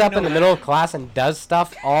gets up in the middle of class and does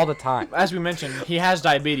stuff all the time. As we mentioned, he has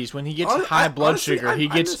diabetes. When he gets high blood sugar, he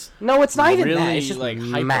gets No, it's not even that. really, It's just like,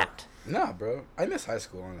 like hyper. Matt. Nah, bro. I miss high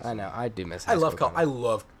school. Honestly. I know. I do miss. I High love school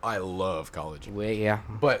I love college. Yeah.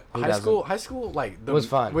 But Who high school, like It was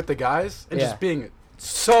fun. with the guys and Yeah. just being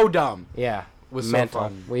so dumb. Yeah. Was so mental.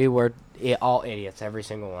 fun. We were all idiots, every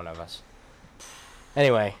single one of us.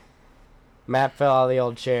 Anyway, Matt fell out of the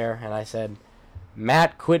old chair, and I said,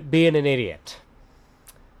 "Matt, quit being an idiot."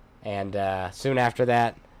 And soon after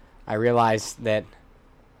that, I realized that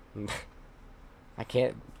I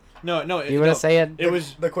can't. no. You want to say it? It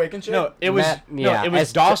was the Quaking shit. no. It was Matt- no. yeah, It was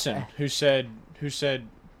as- Dawson who said.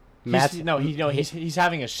 Matt's- He's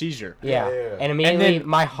having a seizure. Yeah. Yeah. And immediately then-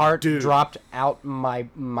 my heart Dude. dropped out my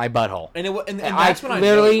butthole. And I that's when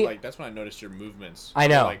literally- that's when I noticed your movements. I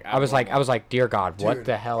know. were, like, I was abnormal. like, dear God, what Dude,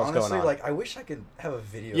 the hell is honestly, going on? like, I wish I could have a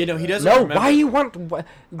video. You know, of he that. doesn't. No, remember. why you want?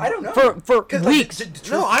 I don't know. For 'Cause, like, weeks.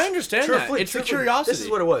 No, I understand that. Truthfully, It's for truthfully, curiosity. This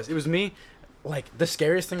is what it was. It was me. Like, the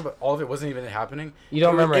scariest thing about all of it wasn't even happening. You don't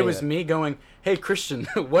It was- remember It any was of it. me going, "Hey, Christian,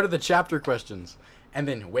 what are the chapter questions?" And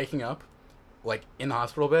then waking up, like, in the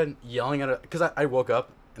hospital bed, yelling at it. Because I woke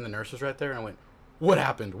up, and the nurse was right there, and I went, "What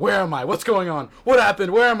happened? Where am I? What's going on? What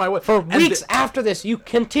happened? Where am I? What?" For And weeks after this, you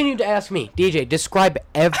continued to ask me, DJ, describe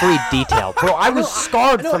every detail. Bro, I was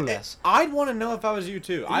scarred from this. I'd want to know if I was you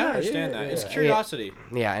too. I Yeah, understand yeah, that. yeah. It's curiosity.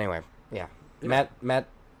 Yeah, anyway. Yeah. Matt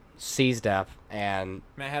seized up, and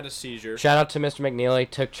Matt had a seizure. shout out to Mr. McNeely,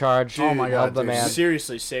 took charge, Oh my God, held the dude. man.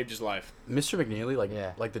 Seriously, saved his life. Mr. McNeely, like,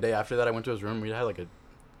 Yeah. like the day after that, I went to his room. We had like a,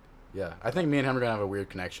 yeah. I think me and him are gonna have a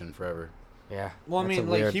weird connection forever. Yeah. Well, I That's mean,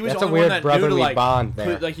 a like weird, he was that's the a only weird one that brotherly knew to, like, bond there.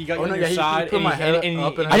 Put, like he got Oh, you no, on yeah, your he side put and my he, head and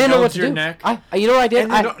up he, and and I he didn't know held what to your do. neck. You know what I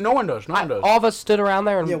did? And no one does. No one does. all of us stood around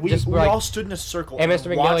there and Yeah, we just were all like, stood in a circle And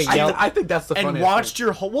Mr. McNeely watched- yelled- I think that's the and funniest watched thing.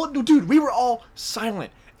 your whole. Well, dude, we were all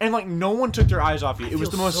silent. And like no one took their eyes off you. It was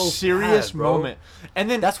the feel most so serious bad, bro. moment. And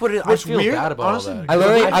then That's what it- I what's feel weird, bad about all honestly, that.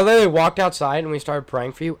 I literally walked outside and we started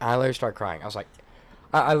praying for you, and I literally started crying. I was like,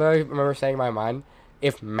 I literally remember saying in my mind,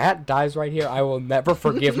 if Matt dies right here, I will never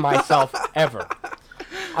forgive myself ever.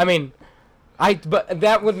 I mean, but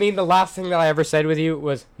that would mean the last thing that I ever said with you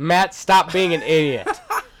was, Matt, stop being an idiot.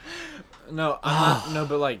 No, I'm not, no,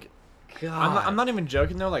 but like, God. I'm not even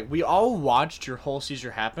joking though. Like we all watched your whole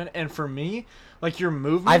seizure happen, and for me, like your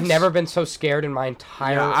movements. I've never been so scared in my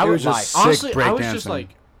entire I was life. just sick honestly, I was breakdancing. just like,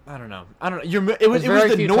 I don't know. It was There's very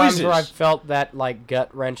the few noises. times where I felt that like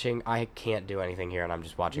gut wrenching. I can't do anything here, and I'm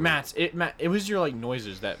just watching. Matt, it was your like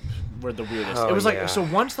noises that were the weirdest. Oh, it was like yeah. so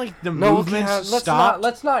once like the No, movements let's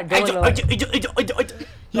stopped. not go into.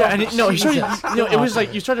 Yeah, and it was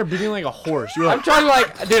like you started breathing like a horse. You were like, I'm trying to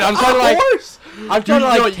like, dude. I'm trying to like. I'm trying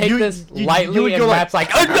to like take this lightly, you would and go Matt's like,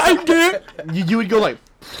 you would go like,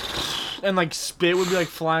 and like spit would be like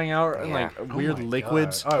flying out and Yeah. like weird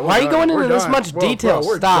liquids. All right, Why are you we're going done. into We're this done. much Bro, detail?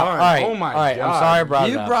 we're Stop. done. All right. Oh my All right. God. I'm sorry I brought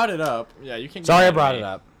You it up. brought it up. Yeah, you can. Sorry I brought it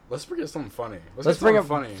up. Let's bring something funny. Let's get bring up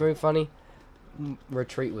something funny. something funny.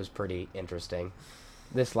 Retreat was pretty interesting.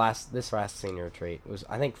 This last senior retreat was,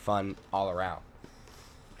 I think, fun all around.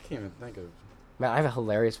 I can't even think of. Man, I have a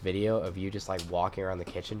hilarious video of you just like walking around the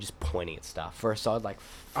kitchen, just pointing at stuff for a solid like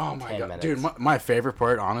Oh my 10 god, minutes. dude! My favorite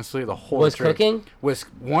part, honestly, the whole Was trip cooking? was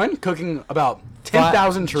one cooking about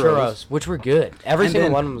 10,000 churros, which were good. Every and single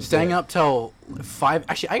then one was staying good. up till 5.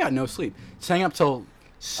 Actually, I got no sleep. Staying up till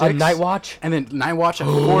 6. A night watch. and then night watch at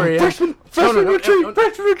 4 a.m. Freshman retreat.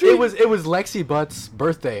 It was Lexi Butt's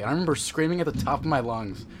birthday, and I remember screaming at the top of my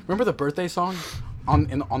lungs. Remember the birthday song on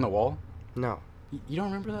the wall? No, You don't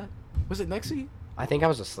remember that? Was it Lexi? I think I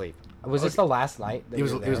was asleep. Was this the last night? that It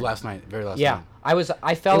was you were it was there? last night, very last Yeah, night.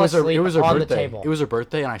 I fell It was asleep her on birthday. the table. It was her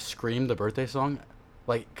birthday, and I screamed the birthday song.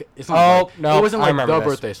 Like it's not. Oh, like, no, It wasn't I like remember the this.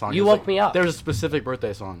 birthday song. You It was woke like, me up. There was a specific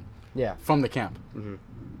birthday song Yeah. from the camp. Mhm.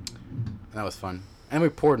 And that was fun. And we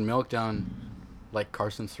poured milk down, like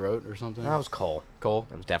Carson's throat or something. That was cold. Cole.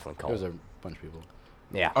 It was definitely It cold. was a bunch of people.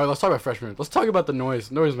 Yeah. All right, let's talk about freshman. Let's talk about the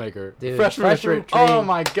noisemaker. Dude, freshman freshman retreat. retreat. Oh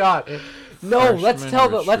my god. No, let's Freshman tell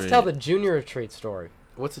the retreat. junior retreat story.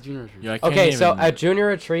 What's the junior retreat? Yeah, I can't Okay, so even- at junior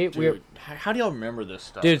retreat, we were, Dude, how do y'all remember this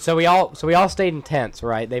stuff? dude. So we all stayed in tents,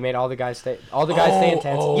 right? They made all the guys stay. All the guys stay in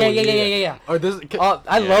tents. Yeah. Oh, this.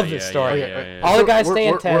 I love this story. All the guys stay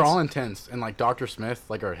in We're tents. all in tents, and like Dr. Smith,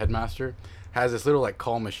 like our headmaster, has this little like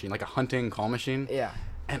call machine, like a hunting call machine. Yeah.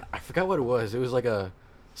 And I forgot what it was. It was like a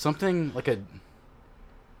something like a.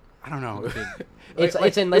 I don't know. It's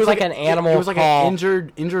like an animal It was like call.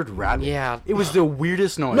 an injured rabbit. Yeah. It was the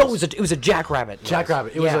weirdest noise. No, it was a jackrabbit.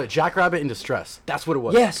 jackrabbit. It was a jackrabbit in distress. That's what it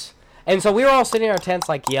was. Yes. And so we were all sitting in our tents,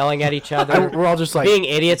 like yelling at each other. And we're all just like being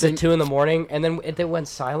idiots at 2 a.m, and then it went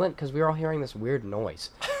silent because we were all hearing this weird noise,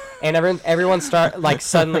 and everyone start like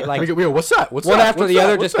suddenly like We go, what's that? What's one that? after What's the that?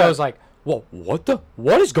 other What's just that?" goes like, "Whoa,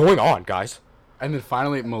 what is going on, guys?" And then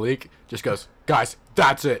finally Malik just goes, "Guys,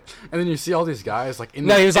 that's it." And then you see all these guys like in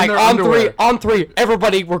No, he was in like, their "On underwear. on three,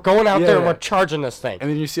 everybody, we're going out there and Yeah. we're charging this thing." And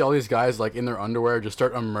then you see all these guys like in their underwear just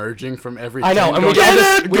start emerging from every. I know, tent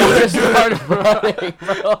and we going, just started running,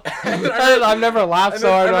 bro. I've never laughed And so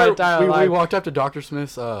then- hard in and my then entire we life. walked up to Dr.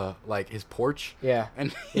 Smith's like his porch. Yeah.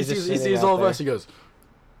 And He's he just sees sitting all out of there. us. He goes,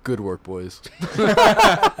 "Good work, boys."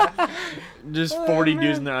 Just 40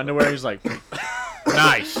 dudes in their underwear. He's like,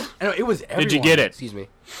 nice. And it was. Did you everyone. get it? Excuse me.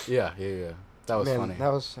 Yeah. That was Man, funny.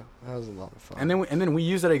 that was a lot of fun. And then we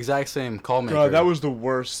used that exact same call maker. God, that was the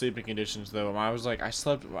worst sleeping conditions though. I was like,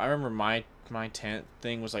 I remember my tent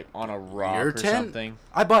thing was like on a rock Your or tent? something.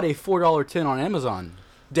 I bought a $4 tent on Amazon.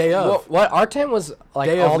 Day of. What our tent was like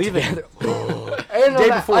Day of all leaving. together. Day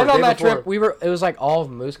before, And on day that before. trip, it was like all of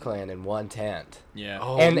Moose Clan in one tent. Yeah.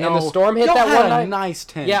 Oh, and no. the storm hit Y'all that had one a night. nice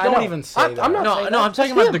tent. Yeah, I Don't know. even say I'm that. not No, saying no, that. I'm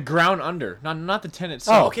talking That's about the him. ground under, not the tent Oh,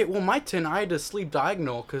 itself. okay. Well, my tent, I had to sleep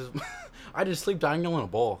diagonal because I had to sleep diagonal in a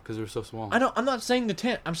ball because they were so small. I'm not saying the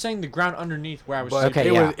tent. I'm saying the ground underneath where I was But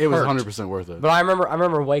sleeping. Okay, it was hurt. 100% worth it. But I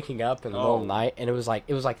remember waking up in the middle of Oh. the night, and it was like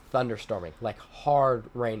thunderstorming, like hard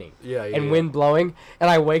raining, Yeah, yeah, and yeah. wind blowing. And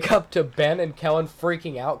I wake up to Ben and Kellen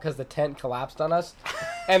freaking out because the tent collapsed on us,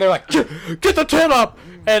 and they're like, "Get the tent up!"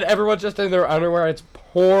 And everyone's just in their underwear. It's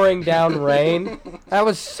pouring down rain. That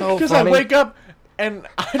was so Because I funny. wake up and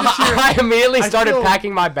I just hear, I immediately I started feel-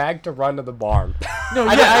 packing my bag to run to the barn. no,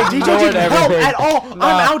 I yeah, DJ ignored didn't help everything. at all. No.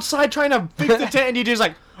 I'm outside trying to fix the tent, and DJ's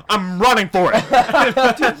like, I'm running for it.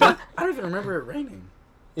 I don't even remember it raining.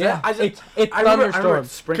 Yeah, I just, it I remember it thunderstormed.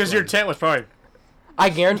 sprinkling. Because your tent was probably I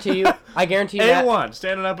guarantee you, Matt, A1,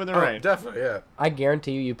 standing up in the Oh, rain. definitely, yeah. I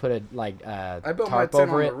guarantee you put a I built my tarp tent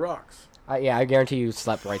over on it. the rocks. Yeah, I guarantee you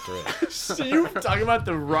slept right through it. So you talking about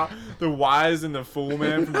the wise and the fool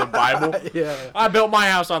man from the Bible? Yeah. I built my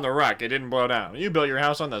house on the rock. It didn't blow down. You built your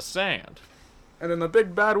house on the sand. And then the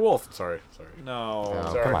big bad wolf. Sorry. No.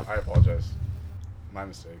 Oh, Sorry. come on. I apologize. My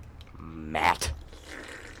mistake. Matt.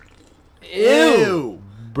 Ew.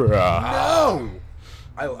 Bruh. No.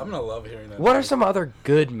 I'm gonna love hearing that. What are some other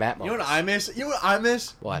good Matt You know moments? what I miss? You know what I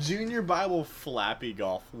miss? What? Junior Bible flappy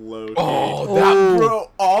golf low key. Oh, that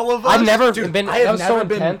bro! All of us. I've never Dude, been. I That have was so never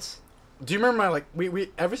been- intense. Do you remember my like we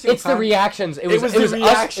every single It's time? the reactions. It was was it the was us. It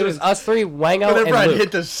reactions. was us three, Wango Whenever and I'd Luke.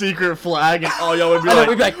 hit the secret flag, and all y'all would be I know, like,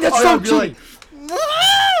 we'd be like, "That's all so y'all would be cheating." like,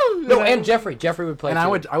 "Woo!" No, and Jeffrey. Jeffrey would play. And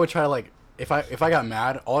too. I would try to like if I got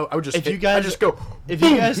mad, I would just If you hit, guys- I'd just go. If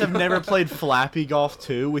you guys have never played Flappy Golf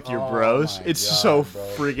 2 with your Oh bros, my it's God, so bro.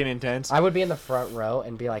 freaking intense. I would be in the front row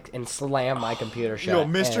and be like, and slam my computer shut. Yo,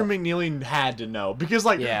 Mr. and- McNeely had to know because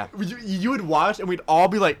like Yeah. you would watch and we'd all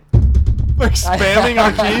be like spamming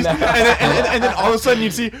our keys, I know. and then all of a sudden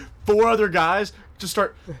you'd see 4 other guys just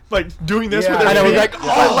start like doing this Yeah. with their I know, feet, we're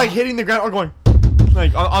like, like hitting the ground or going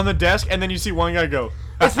like on the desk, and then you see one guy go.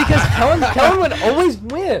 It's because Kellen would always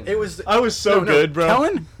win. It was. I was so good, bro.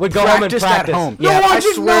 Kellen Would go home and practiced practice. at home. No, Yeah, I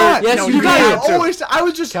did swear. not. Yes, no, you you did. guys did. always. I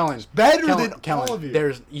was just Kellen, better Kellen, than Kellen, all of you.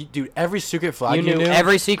 There's, dude, every secret flag You knew knew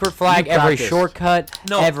every secret flag, You every practiced. shortcut,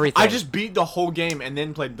 everything. I just beat the whole game and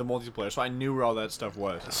then played the multiplayer, so I knew where all that stuff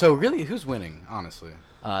was. So really, who's winning? Honestly,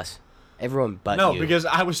 us, everyone but No, you. because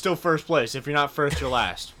I was still first place. If you're not first, you're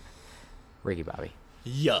last. Ricky Bobby.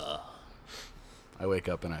 Yeah. I wake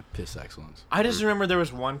up and I piss excellence. I just remember there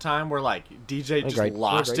was one time where like DJ just great-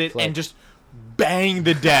 lost great it flick. and just banged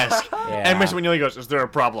the desk. Yeah. And Mr. McNeely goes, "Is there a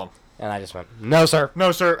problem?" And I just went, no, sir.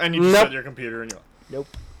 No, sir. And you just Nope. shut your computer and you're like, Nope.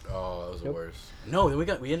 Oh, that was the Nope. worst. No, then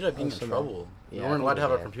we ended up being in so trouble. Yeah, we weren't I allowed think to have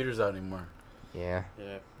we our did. computers out anymore. Yeah.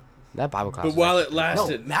 yeah. That Bible class. But was while actually- it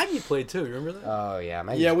lasted, Maggie played too. You remember that? Oh yeah,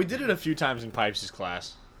 Maggie. yeah, we did it a few times in Pipes'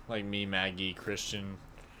 class, like me, Maggie, Christian.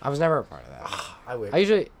 I was never a part of that. I wish.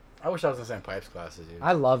 I I wish I was in the same pipes class as you.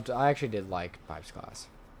 I actually did like Pipes class.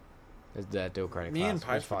 It's the dual credit Me class. and It was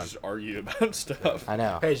Pipes would fun. just argue about stuff. I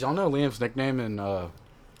know. Hey, did y'all know Liam's nickname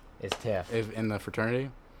It's Tiff. in the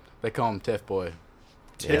fraternity? They call him Tiff Boy.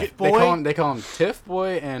 Ticket They boy. call him Tiff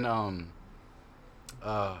Boy and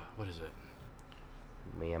what is it?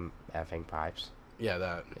 Liam effing Pipes. Yeah,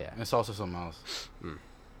 that. Yeah. And it's also something else.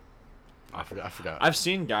 I forgot. I've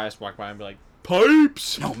seen guys walk by and be like,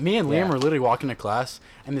 "Pipes." No, me and Liam Yeah. were literally walking to class,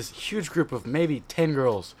 and this huge group of maybe 10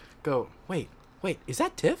 girls go, wait, is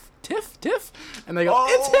that Tiff? Tiff? And they go, Oh.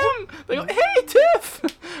 it's him! They go, hey, Tiff!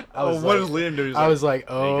 I Oh, was what like, does Liam do? He's I was like,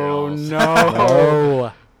 "Hey, oh, girls." no.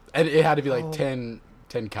 Oh. And it had to be like 10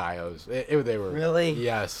 Kaios. They were. Really?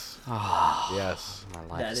 Yes. Oh, Yes. my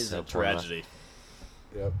life That is so a pointless. tragedy.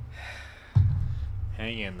 Yep.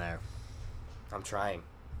 Hang in there. I'm trying.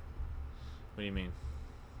 What do you mean?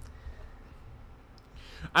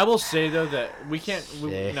 I will say though that we can't.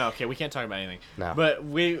 Yeah. No, okay, we can't talk about anything. No. But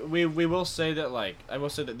we will say that I will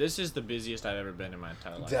say that this is the busiest I've ever been in my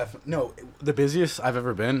entire life. No, the busiest I've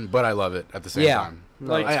ever been, but I love it at the same Yeah. time.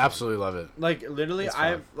 No, Like- I absolutely love it. Like literally, It's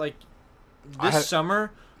I've fun. like I this have-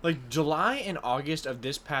 summer, like July and August of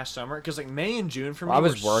this past summer, because like May and June for me Well, I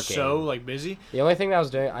was were working. so like busy. The only thing that I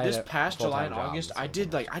was doing, I This had a past July full-time and job, August, so I it did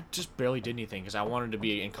was- like I just barely did anything because I wanted to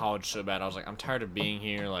be in college so bad. I was like, I'm tired of being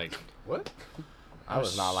here. Like What? I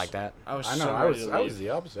was not like that. I was. I know. So I ready was. to I leave. was the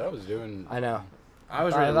opposite. I was doing. I know. I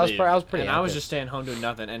was Alright, ready to that was leave, pre- I was pretty and I was active. just staying home doing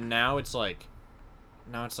nothing. And now it's like,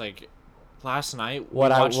 last night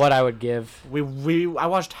What I would give. I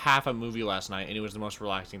watched half a movie last night, and it was the most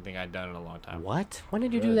relaxing thing I'd done in a long time. What? When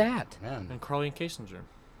did you do Good. that? Man. And Carly and Kasten's room,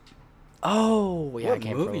 Oh, yeah. I What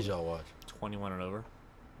came movies from. y'all watch? 21 and over.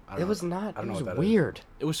 I don't It know. was not. I don't It know was what that is. weird.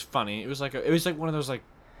 It was funny. It was like one of those like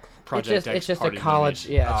Project X It's just a party college.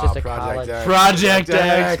 movies. Yeah, it's just a Project college. X. Project X,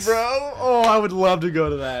 X. bro. Oh, I would love to go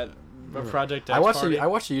to that. A Project X I watched. party. I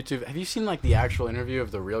watched the YouTube. Have you seen like the actual interview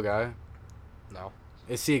of the real guy? No.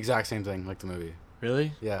 It's the exact same thing like the movie.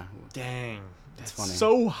 Really? Yeah. Dang. That's funny.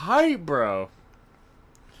 So hype, bro.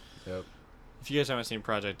 Yep. If you guys haven't seen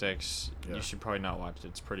Project X, Yeah. you should probably not watch it.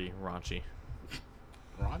 It's pretty raunchy.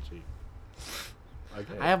 Raunchy.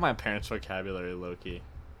 Okay. I have my parents' vocabulary low key.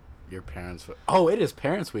 Your parents. Oh, it is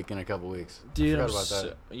Parents Week in a couple weeks. Dude, I I'm forgot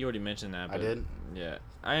about that. you already mentioned that. I But did? Yeah,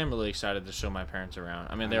 I am really excited to show my parents around.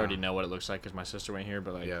 I mean, they I already know. know what it looks like because my sister went here.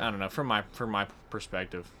 But like, Yeah. I don't know from my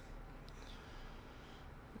perspective.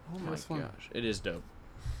 Oh my That's fun. gosh, it is dope.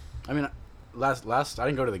 I mean, last I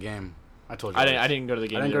didn't go to the game. I told you. I this. didn't go to the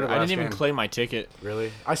game. I didn't go either. to the I last didn't even game. claim my ticket.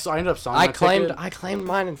 Really? I ended up selling. I my claimed ticket.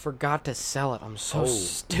 mine and forgot to sell it. I'm so Oh.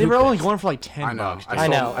 stupid. They were only going for like 10 I know. bucks. I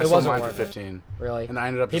dude. know, I it sold wasn't mine for worth it. 15, Really. and I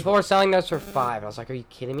ended up. People were selling those for $5. I was like, "Are you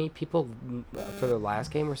kidding me?" People for their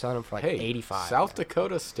last game were selling them for like Hey, 85. South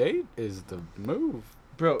Dakota State is the move.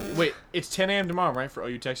 Bro, wait, it's 10 a.m. tomorrow, right, for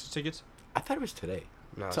OU Texas tickets? I thought it was today.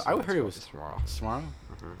 No, So it's I not. heard it was tomorrow. tomorrow.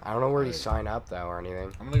 I don't know where to Right. sign up though or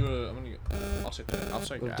anything. I'm gonna go. I'll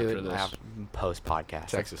check We'll after do it this. post podcast.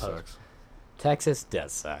 Texas sucks. Texas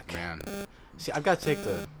does suck. Man, see, I've got to take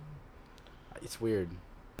the. It's weird.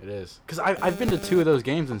 It is because I've been to 2 of those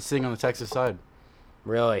games and sitting on the Texas side.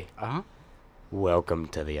 Really? Welcome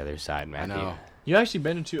to the other side, Matthew. know. You actually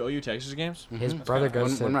been to 2 OU Texas games? His Mhm. brother kinda-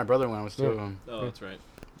 goes When to. my brother went, I was 2 of Yeah. them, Oh, that's right.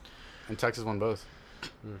 and Texas won both.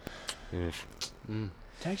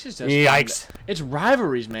 Texas does. Yikes! It's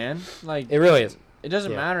rivalries, man. Like It really is. it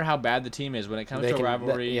doesn't Yeah. matter how bad the team is when it comes They to a can-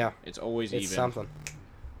 rivalry. yeah. It's always It's even. something.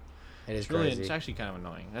 It is It's really, crazy. it's actually kind of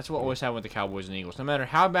annoying. That's what always happened with the Cowboys and Eagles. No matter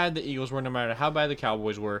how bad the Eagles were, no matter how bad the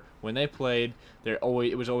Cowboys were, when they played, it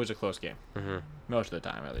was always a close game. Mm-hmm. Most of the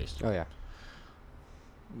time, at least. Oh yeah.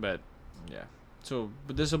 But yeah.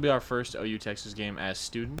 But this will be our first OU Texas game as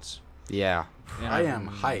students. Yeah. And I am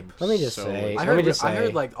hype. Let me just so say. I Let me heard, just I heard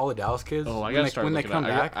say. like all the Dallas kids. Oh, I when gotta they, start when they looking come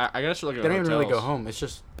at, back. I gotta start looking They at don't even really hotels. go home. It's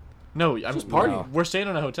just No, just party. No. We're staying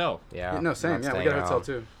in a hotel. Yeah. no, same. not Yeah, we staying got a hotel home.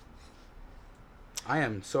 too. I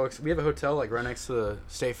am so excited. We have a hotel like right next to the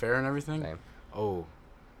state fair and everything. Same. Oh,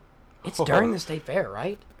 It's during the state fair,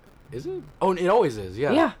 right? Is it? Oh, it always is.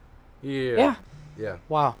 Yeah. Yeah. Yeah. Yeah. Yeah.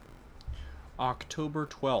 Wow. October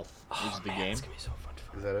 12th is the game. It's gonna be so fun.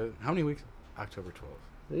 Is that it? How many weeks? October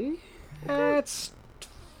 12th. That's.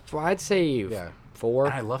 I'd say Yeah. 4.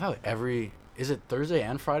 And I love how is it Thursday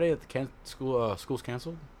and Friday that the school's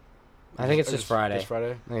canceled? I think it's Or just Friday. Just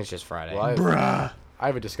Friday. I think it's just Friday. Well, I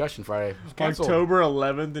have a discussion Friday. It's canceled. October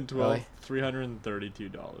 11th and 12th, Really?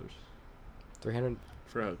 $332 300.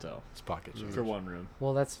 for a hotel It's pocket change. for 1 room.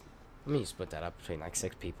 Well, that's. I mean, you split that up between like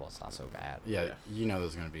 6 people. It's not so bad. Yeah, Yeah. you know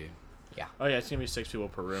there's gonna be. Oh yeah, it's gonna be 6 people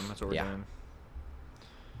per room. That's what we're Yeah. doing.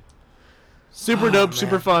 Super dope,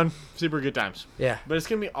 super fun, super good times. Yeah. But it's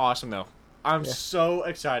gonna be awesome though. I'm Yeah. so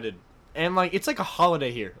excited. And like it's like a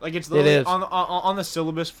holiday here. Like it's It literally is. on the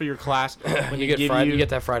syllabus for your class. When You they get give Friday. You get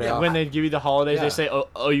that Friday Yeah, off. when they give you the holidays, Yeah. they say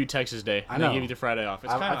OU Texas Day. I And know. they give you the Friday off.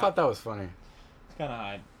 It's I kind thought that was funny. of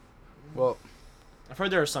high. Well, I've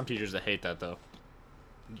heard there are some teachers that hate that though.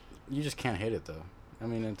 you just can't hate it though. I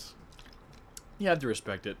mean, it's You have to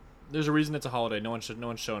respect it. There's a reason it's a holiday. No one's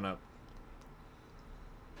showing up.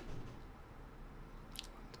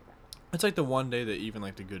 It's like the one day that even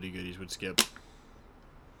like the goody goodies would skip.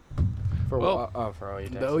 For Well, for all you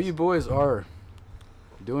the OU boys are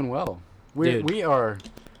doing well. Dude. We are.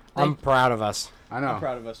 I'm proud of us. I know. I'm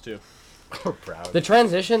proud of us too. We're proud. The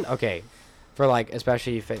transition, okay, for like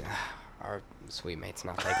especially if our sweet mate's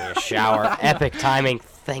not taking a shower. Epic timing.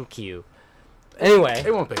 Thank you. Anyway,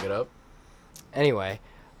 They won't pick it up. I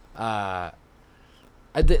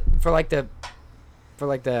did for like the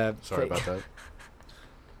Sorry about that.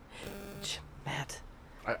 Matt,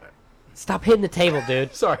 I, stop hitting the table,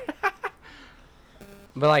 dude. sorry.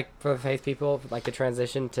 But like for the faith people, like the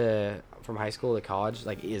transition from high school to college,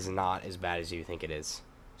 like is not as bad as you think it is.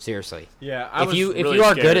 Seriously. Yeah, I If was you really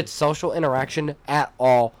are scared. good at social interaction at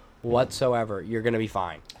all whatsoever, you're gonna be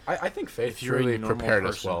fine. I think Faith If you're a really normal prepared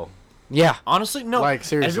us person. well. Yeah. Honestly, no. Like,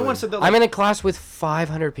 seriously. Everyone said that. I'm in a class with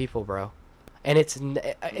 500 people, bro, and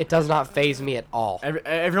it does not faze me at all.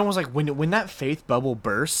 Everyone was like, when that faith bubble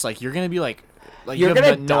bursts, like you're gonna be like You're you have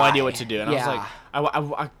gonna no die. idea what to do. And Yeah. I was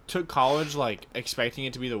like, I took college like expecting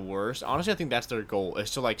it to be the worst. Honestly, I think that's their goal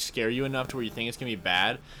is to like scare you enough to where you think it's gonna be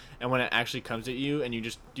bad, and when it actually comes at you, and you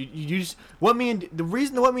just the reason what me and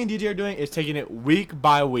DJ are doing is taking it week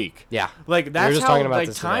by week. Yeah. Like that's just how talking about like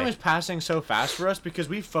this time today. is passing so fast for us because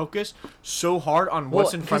we focus so hard on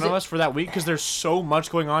what's Well, in front 'cause of it- us for that week because there's so much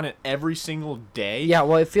going on in every single day. Yeah,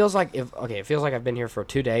 well, it feels like it feels like I've been here for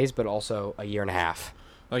 2 days, but also a year and a half.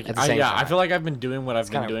 Like At the I, same yeah, I time. feel like I've been doing what I've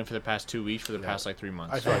been kinda- doing for the past 2 weeks for the past like 3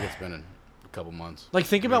 months. I feel like it's been a couple months. Like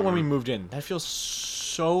think about when we moved in. That feels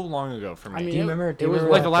so long ago for me. I mean, Do you remember? Do you it was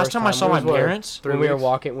remember like the last first time I saw my was what, parents. 3 when we were weeks?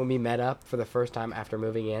 walking, when we met up for the first time after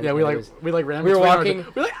moving in? Yeah, and we it like was- we like ran. we were between our- walking.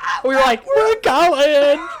 We're like, ah! we were like, we're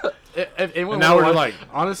going. If anyone And now would we're watch- like,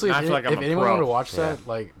 honestly, I if, feel like I'm if a anyone pro. would have watched Yeah. that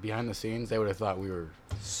like behind the scenes, they would have thought we were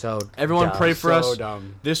So Everyone dumb. pray for so us.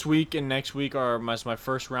 dumb. This week and next week are my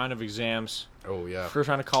first round of exams. Oh yeah. First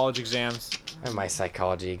round of college exams. I have my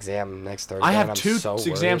psychology exam next Thursday. I have and I'm 2 so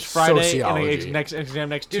exams worried. Friday and Sociology. a next exam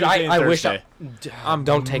next Dude, Tuesday and I wish Thursday.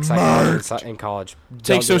 don't take psychology in college. Don't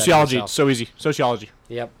Take do that to sociology. yourself. It's so easy. Sociology.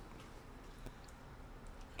 Yep.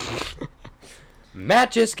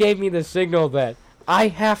 Matt just gave me the signal that I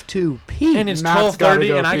have to pee. And it's Matt's gotta 12:30,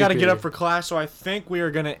 go and I gotta pee-pee. get up for class, so I think we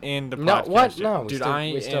are gonna end the No, podcast. what? here. No, we dude, still-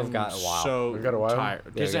 I we still have am got a while. so We've got a while? tired.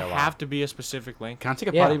 Yeah, Does we it got a while. have to be a specific length? Can I take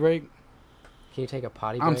a Yeah. potty break? Can you take a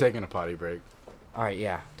potty break? I'm taking a potty break. All right,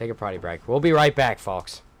 yeah. Take a potty break. We'll be right back,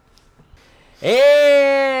 folks.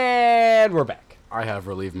 And we're back. I have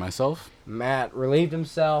relieved myself. Matt relieved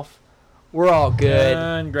himself. We're all good.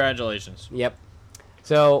 Congratulations. Yep.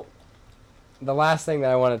 So, the last thing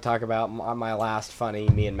that I want to talk about, my last funny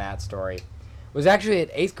me and Matt story, was actually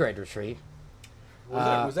at 8th grade retreat.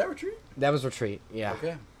 Was that retreat? That was retreat, yeah.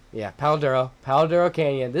 Okay. Yeah, Paladuro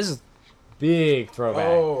Canyon. This is big throwback.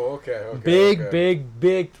 Oh, okay.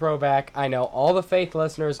 Big throwback. I know all the faith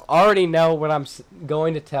listeners already know what I'm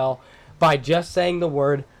going to tell by just saying the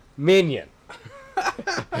word minion.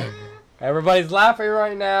 Everybody's laughing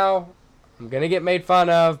right now. I'm going to get made fun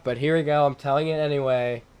of, but here we go. I'm telling it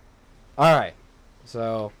anyway. All right.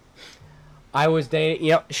 So, I was dating.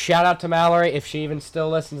 Yep. Shout out to Mallory if she even still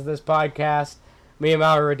listens to this podcast. Me and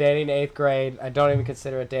Mallory were dating in 8th grade. I don't even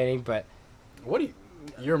consider it dating, but What do you...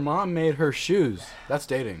 Your mom made her shoes. That's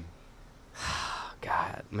dating.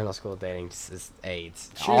 God, middle school dating is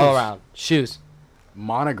AIDS. Shoes. All around. Shoes.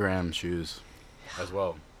 Monogram shoes as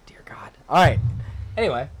well. Dear God. All right.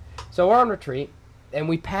 Anyway, so we're on retreat, and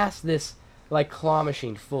we pass this, like, claw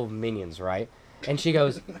machine full of minions, right? And she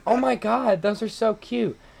goes, oh, my God, those are so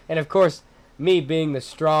cute. And, of course, me being the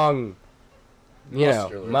strong,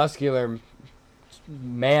 muscular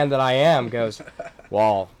man that I am goes,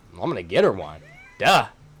 well, I'm going to get her one. Duh.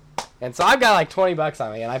 And so I've got, like, $20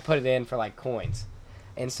 on me, and I put it in for, like, coins.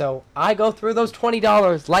 And so I go through those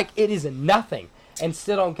 $20 like it is nothing and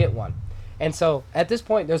still don't get one. And so at this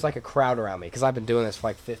point, there's like a crowd around me because I've been doing this for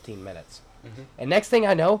like 15 minutes. Mm-hmm. And next thing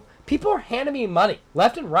I know, people are handing me money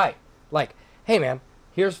left and right. Like, hey, man,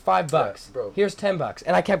 here's $5. Yeah, bro. Here's $10.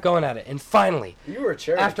 And I kept going at it. And finally, You were a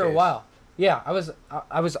charity after a case. while, yeah, I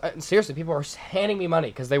was seriously, people were handing me money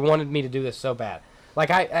because they wanted me to do this so bad. Like,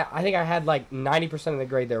 I think I had like 90% of the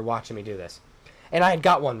grade there watching me do this. And I had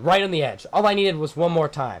got one right on the edge. All I needed was one more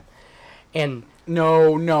time. And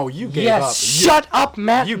No, you gave up. yes, shut up,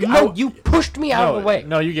 Matt. You pushed me out of the way.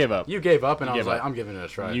 No, you gave up. You gave up, and You I was gave like, up. I'm giving it a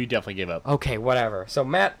try. You definitely gave up. Okay, whatever. So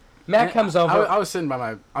Matt comes over. I was sitting by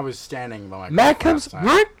my. I was standing by my. Matt car comes. last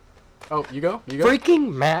time. Oh, you go.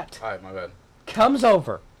 Freaking Matt All right, my bad. comes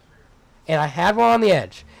over, and I had one on the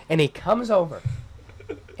edge, and he comes over,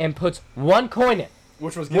 and puts one coin in.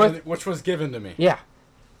 Which was Worth- given to me. Yeah.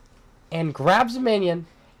 And grabs a minion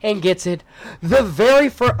and gets it the very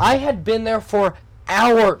first. I had been there for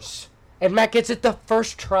hours, and Matt gets it the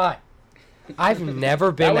first try. I've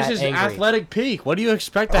never been That was that his angry. athletic peak. What do you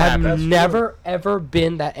expect to I've happen? never ever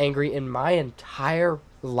been that angry in my entire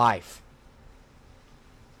life.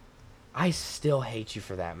 I still hate you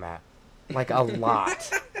for that, Matt. Like a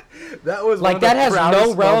lot. That was Like one of that the has no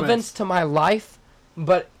proudest relevance moments. to my life,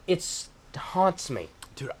 but it haunts me.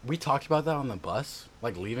 Dude, we talked about that on the bus,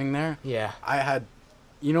 like leaving there. Yeah, I had,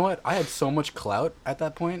 you know what? I had so much clout at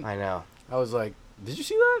that point. I know. I was like, did you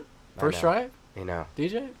see that? First know. try, You know.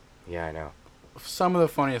 DJ? Yeah, I know. Some of the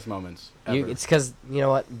funniest moments ever. It's because, you know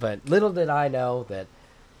what? But little did I know that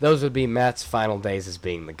those would be Matt's final days as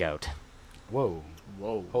being the GOAT. Whoa.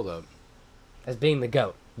 Whoa. Hold up. As being the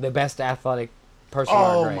GOAT. The best athletic person in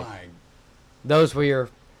our Oh grade. my. Those were your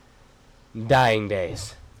dying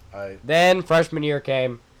days. Then freshman year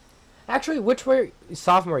came. Actually,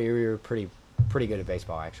 sophomore year you were pretty good at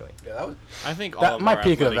baseball. Actually, Yeah, that was. I think all That- of my our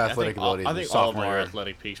peak of athletic, athletic ability I was think all of sophomore our year.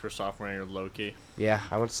 athletic peaks were sophomore year, low key. yeah,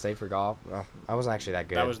 I went to state for golf. Well, I wasn't actually that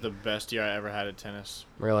good. That was the best year I ever had at tennis.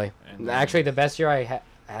 really. And Actually, the best year I had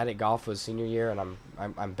at golf was senior year, and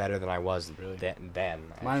I'm better than I was Really? then. Mine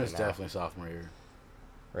actually, was now. definitely sophomore year.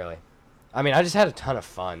 Really. I mean, I just had a ton of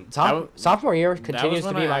fun. w- Sophomore year that continues was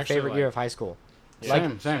to when be I my actually, favorite year like- of high school.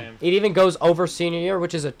 Same, same. It even goes over senior year,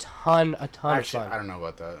 which is a ton Actually, of I fun. don't know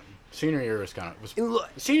about that. Senior year was kind of. Look,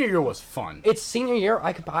 Senior year was fun. it's senior year.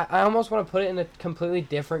 I almost want to put it in a completely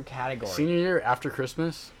different category. Senior year after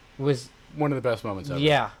Christmas, was one of the best moments ever.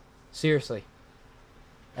 yeah, seriously.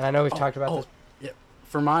 And I know we've talked about this. Yeah.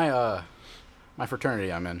 For my my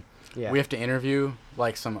fraternity I'm in, Yeah, we have to interview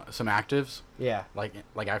like some actives, yeah, like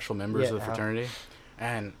actual members Yeah, of the fraternity.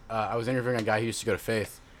 And I was interviewing a guy who used to go to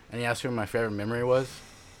Faith, and he asked me what my favorite memory was.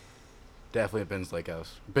 Definitely Ben's Lake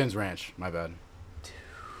House. Ben's Ranch, my bad.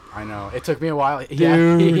 I know. It took me a while.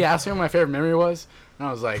 He asked me what my favorite memory was, and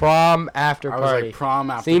I was like, prom after I was party, like, prom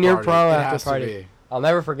after senior party. prom It after has to party. be. I'll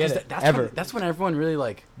never forget 'Cause it that's ever. that's when everyone really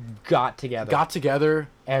like got together, got together.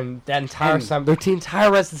 and that entire and- summer, the entire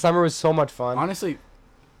rest of the summer was so much fun. Honestly,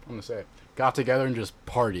 I'm gonna say it. Got together and just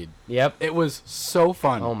partied. Yep. It was so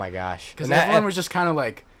fun. Oh my gosh. Because And that- everyone was just kind of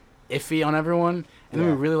like iffy on everyone, and then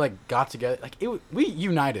Yeah. we really like got together. Like we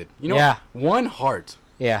united. You know, Yeah. one heart.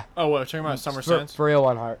 yeah. Oh, what? We're talking about summer For, sense? for real,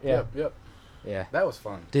 one heart. Yeah. Yep. Yeah. That was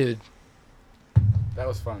fun. Dude. That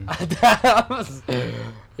was fun. that was,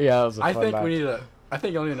 yeah, that was a I fun think night. we need a. I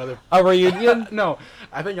think you'll need another. a reunion. No,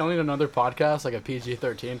 I think you'll need another podcast, like a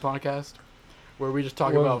PG-13 podcast, where we just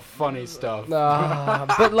talk Well- about funny stuff.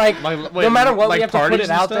 But like, Like, no matter what, like we have to put parties it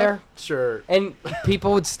and out stuff? there, Sure, and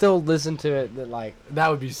people would still listen to it. That like, that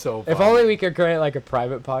would be so fun. if only we could create like a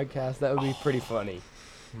private podcast, that would be pretty funny.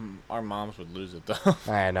 Our moms would lose it though.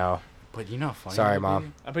 I know. But you know how funny. Sorry, that'd Mom.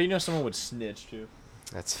 be? I bet you know someone would snitch too.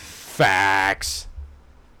 That's facts.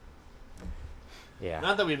 Yeah.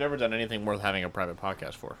 Not that we've ever done anything worth having a private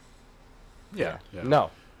podcast for. Yeah. No.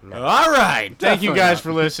 All right. Thank you Definitely guys not.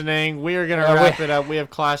 for listening. We are gonna Yeah, wrap it up. We have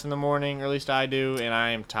class in the morning, or at least I do, and I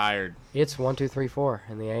am tired. It's 1, 2, 3, 4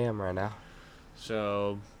 in the AM right now.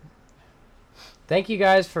 So Thank you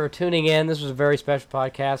guys for tuning in. This was a very special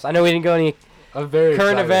podcast. I know we didn't go any A very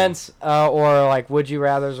current exciting. events or like would you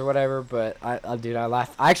rather's or whatever, but dude, I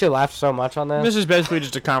laughed. I actually laughed so much on this. this is basically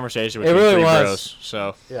just a conversation with It you really three was. bros.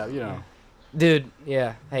 So Yeah, you know. Dude,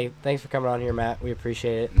 yeah. Hey, thanks for coming on here, Matt. We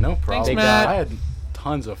appreciate it. No problem. Matt. I had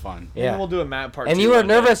tons of fun. Yeah. maybe we'll do a Matt part. And 2 you were one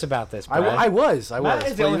day. nervous about this, I Brad. was. Matt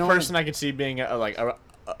is the but only you know what? person I could see being a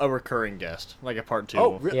recurring guest, like a part 2.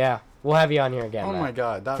 Oh, really? Yeah. We'll have you on here again. Oh Matt. my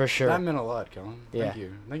God, that For sure. That meant a lot, Colin. Yeah. Thank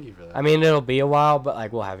you. Thank you for that. I mean, it'll be a while, but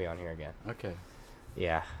like we'll have you on here again. Okay.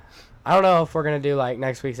 Yeah. I don't know if we're gonna do like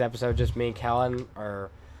next week's episode just me and Kellen or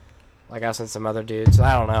like us and some other dudes.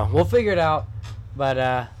 I don't know. We'll figure it out.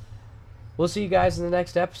 But we'll see you guys in the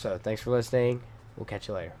next episode. Thanks for listening. We'll catch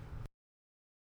you later.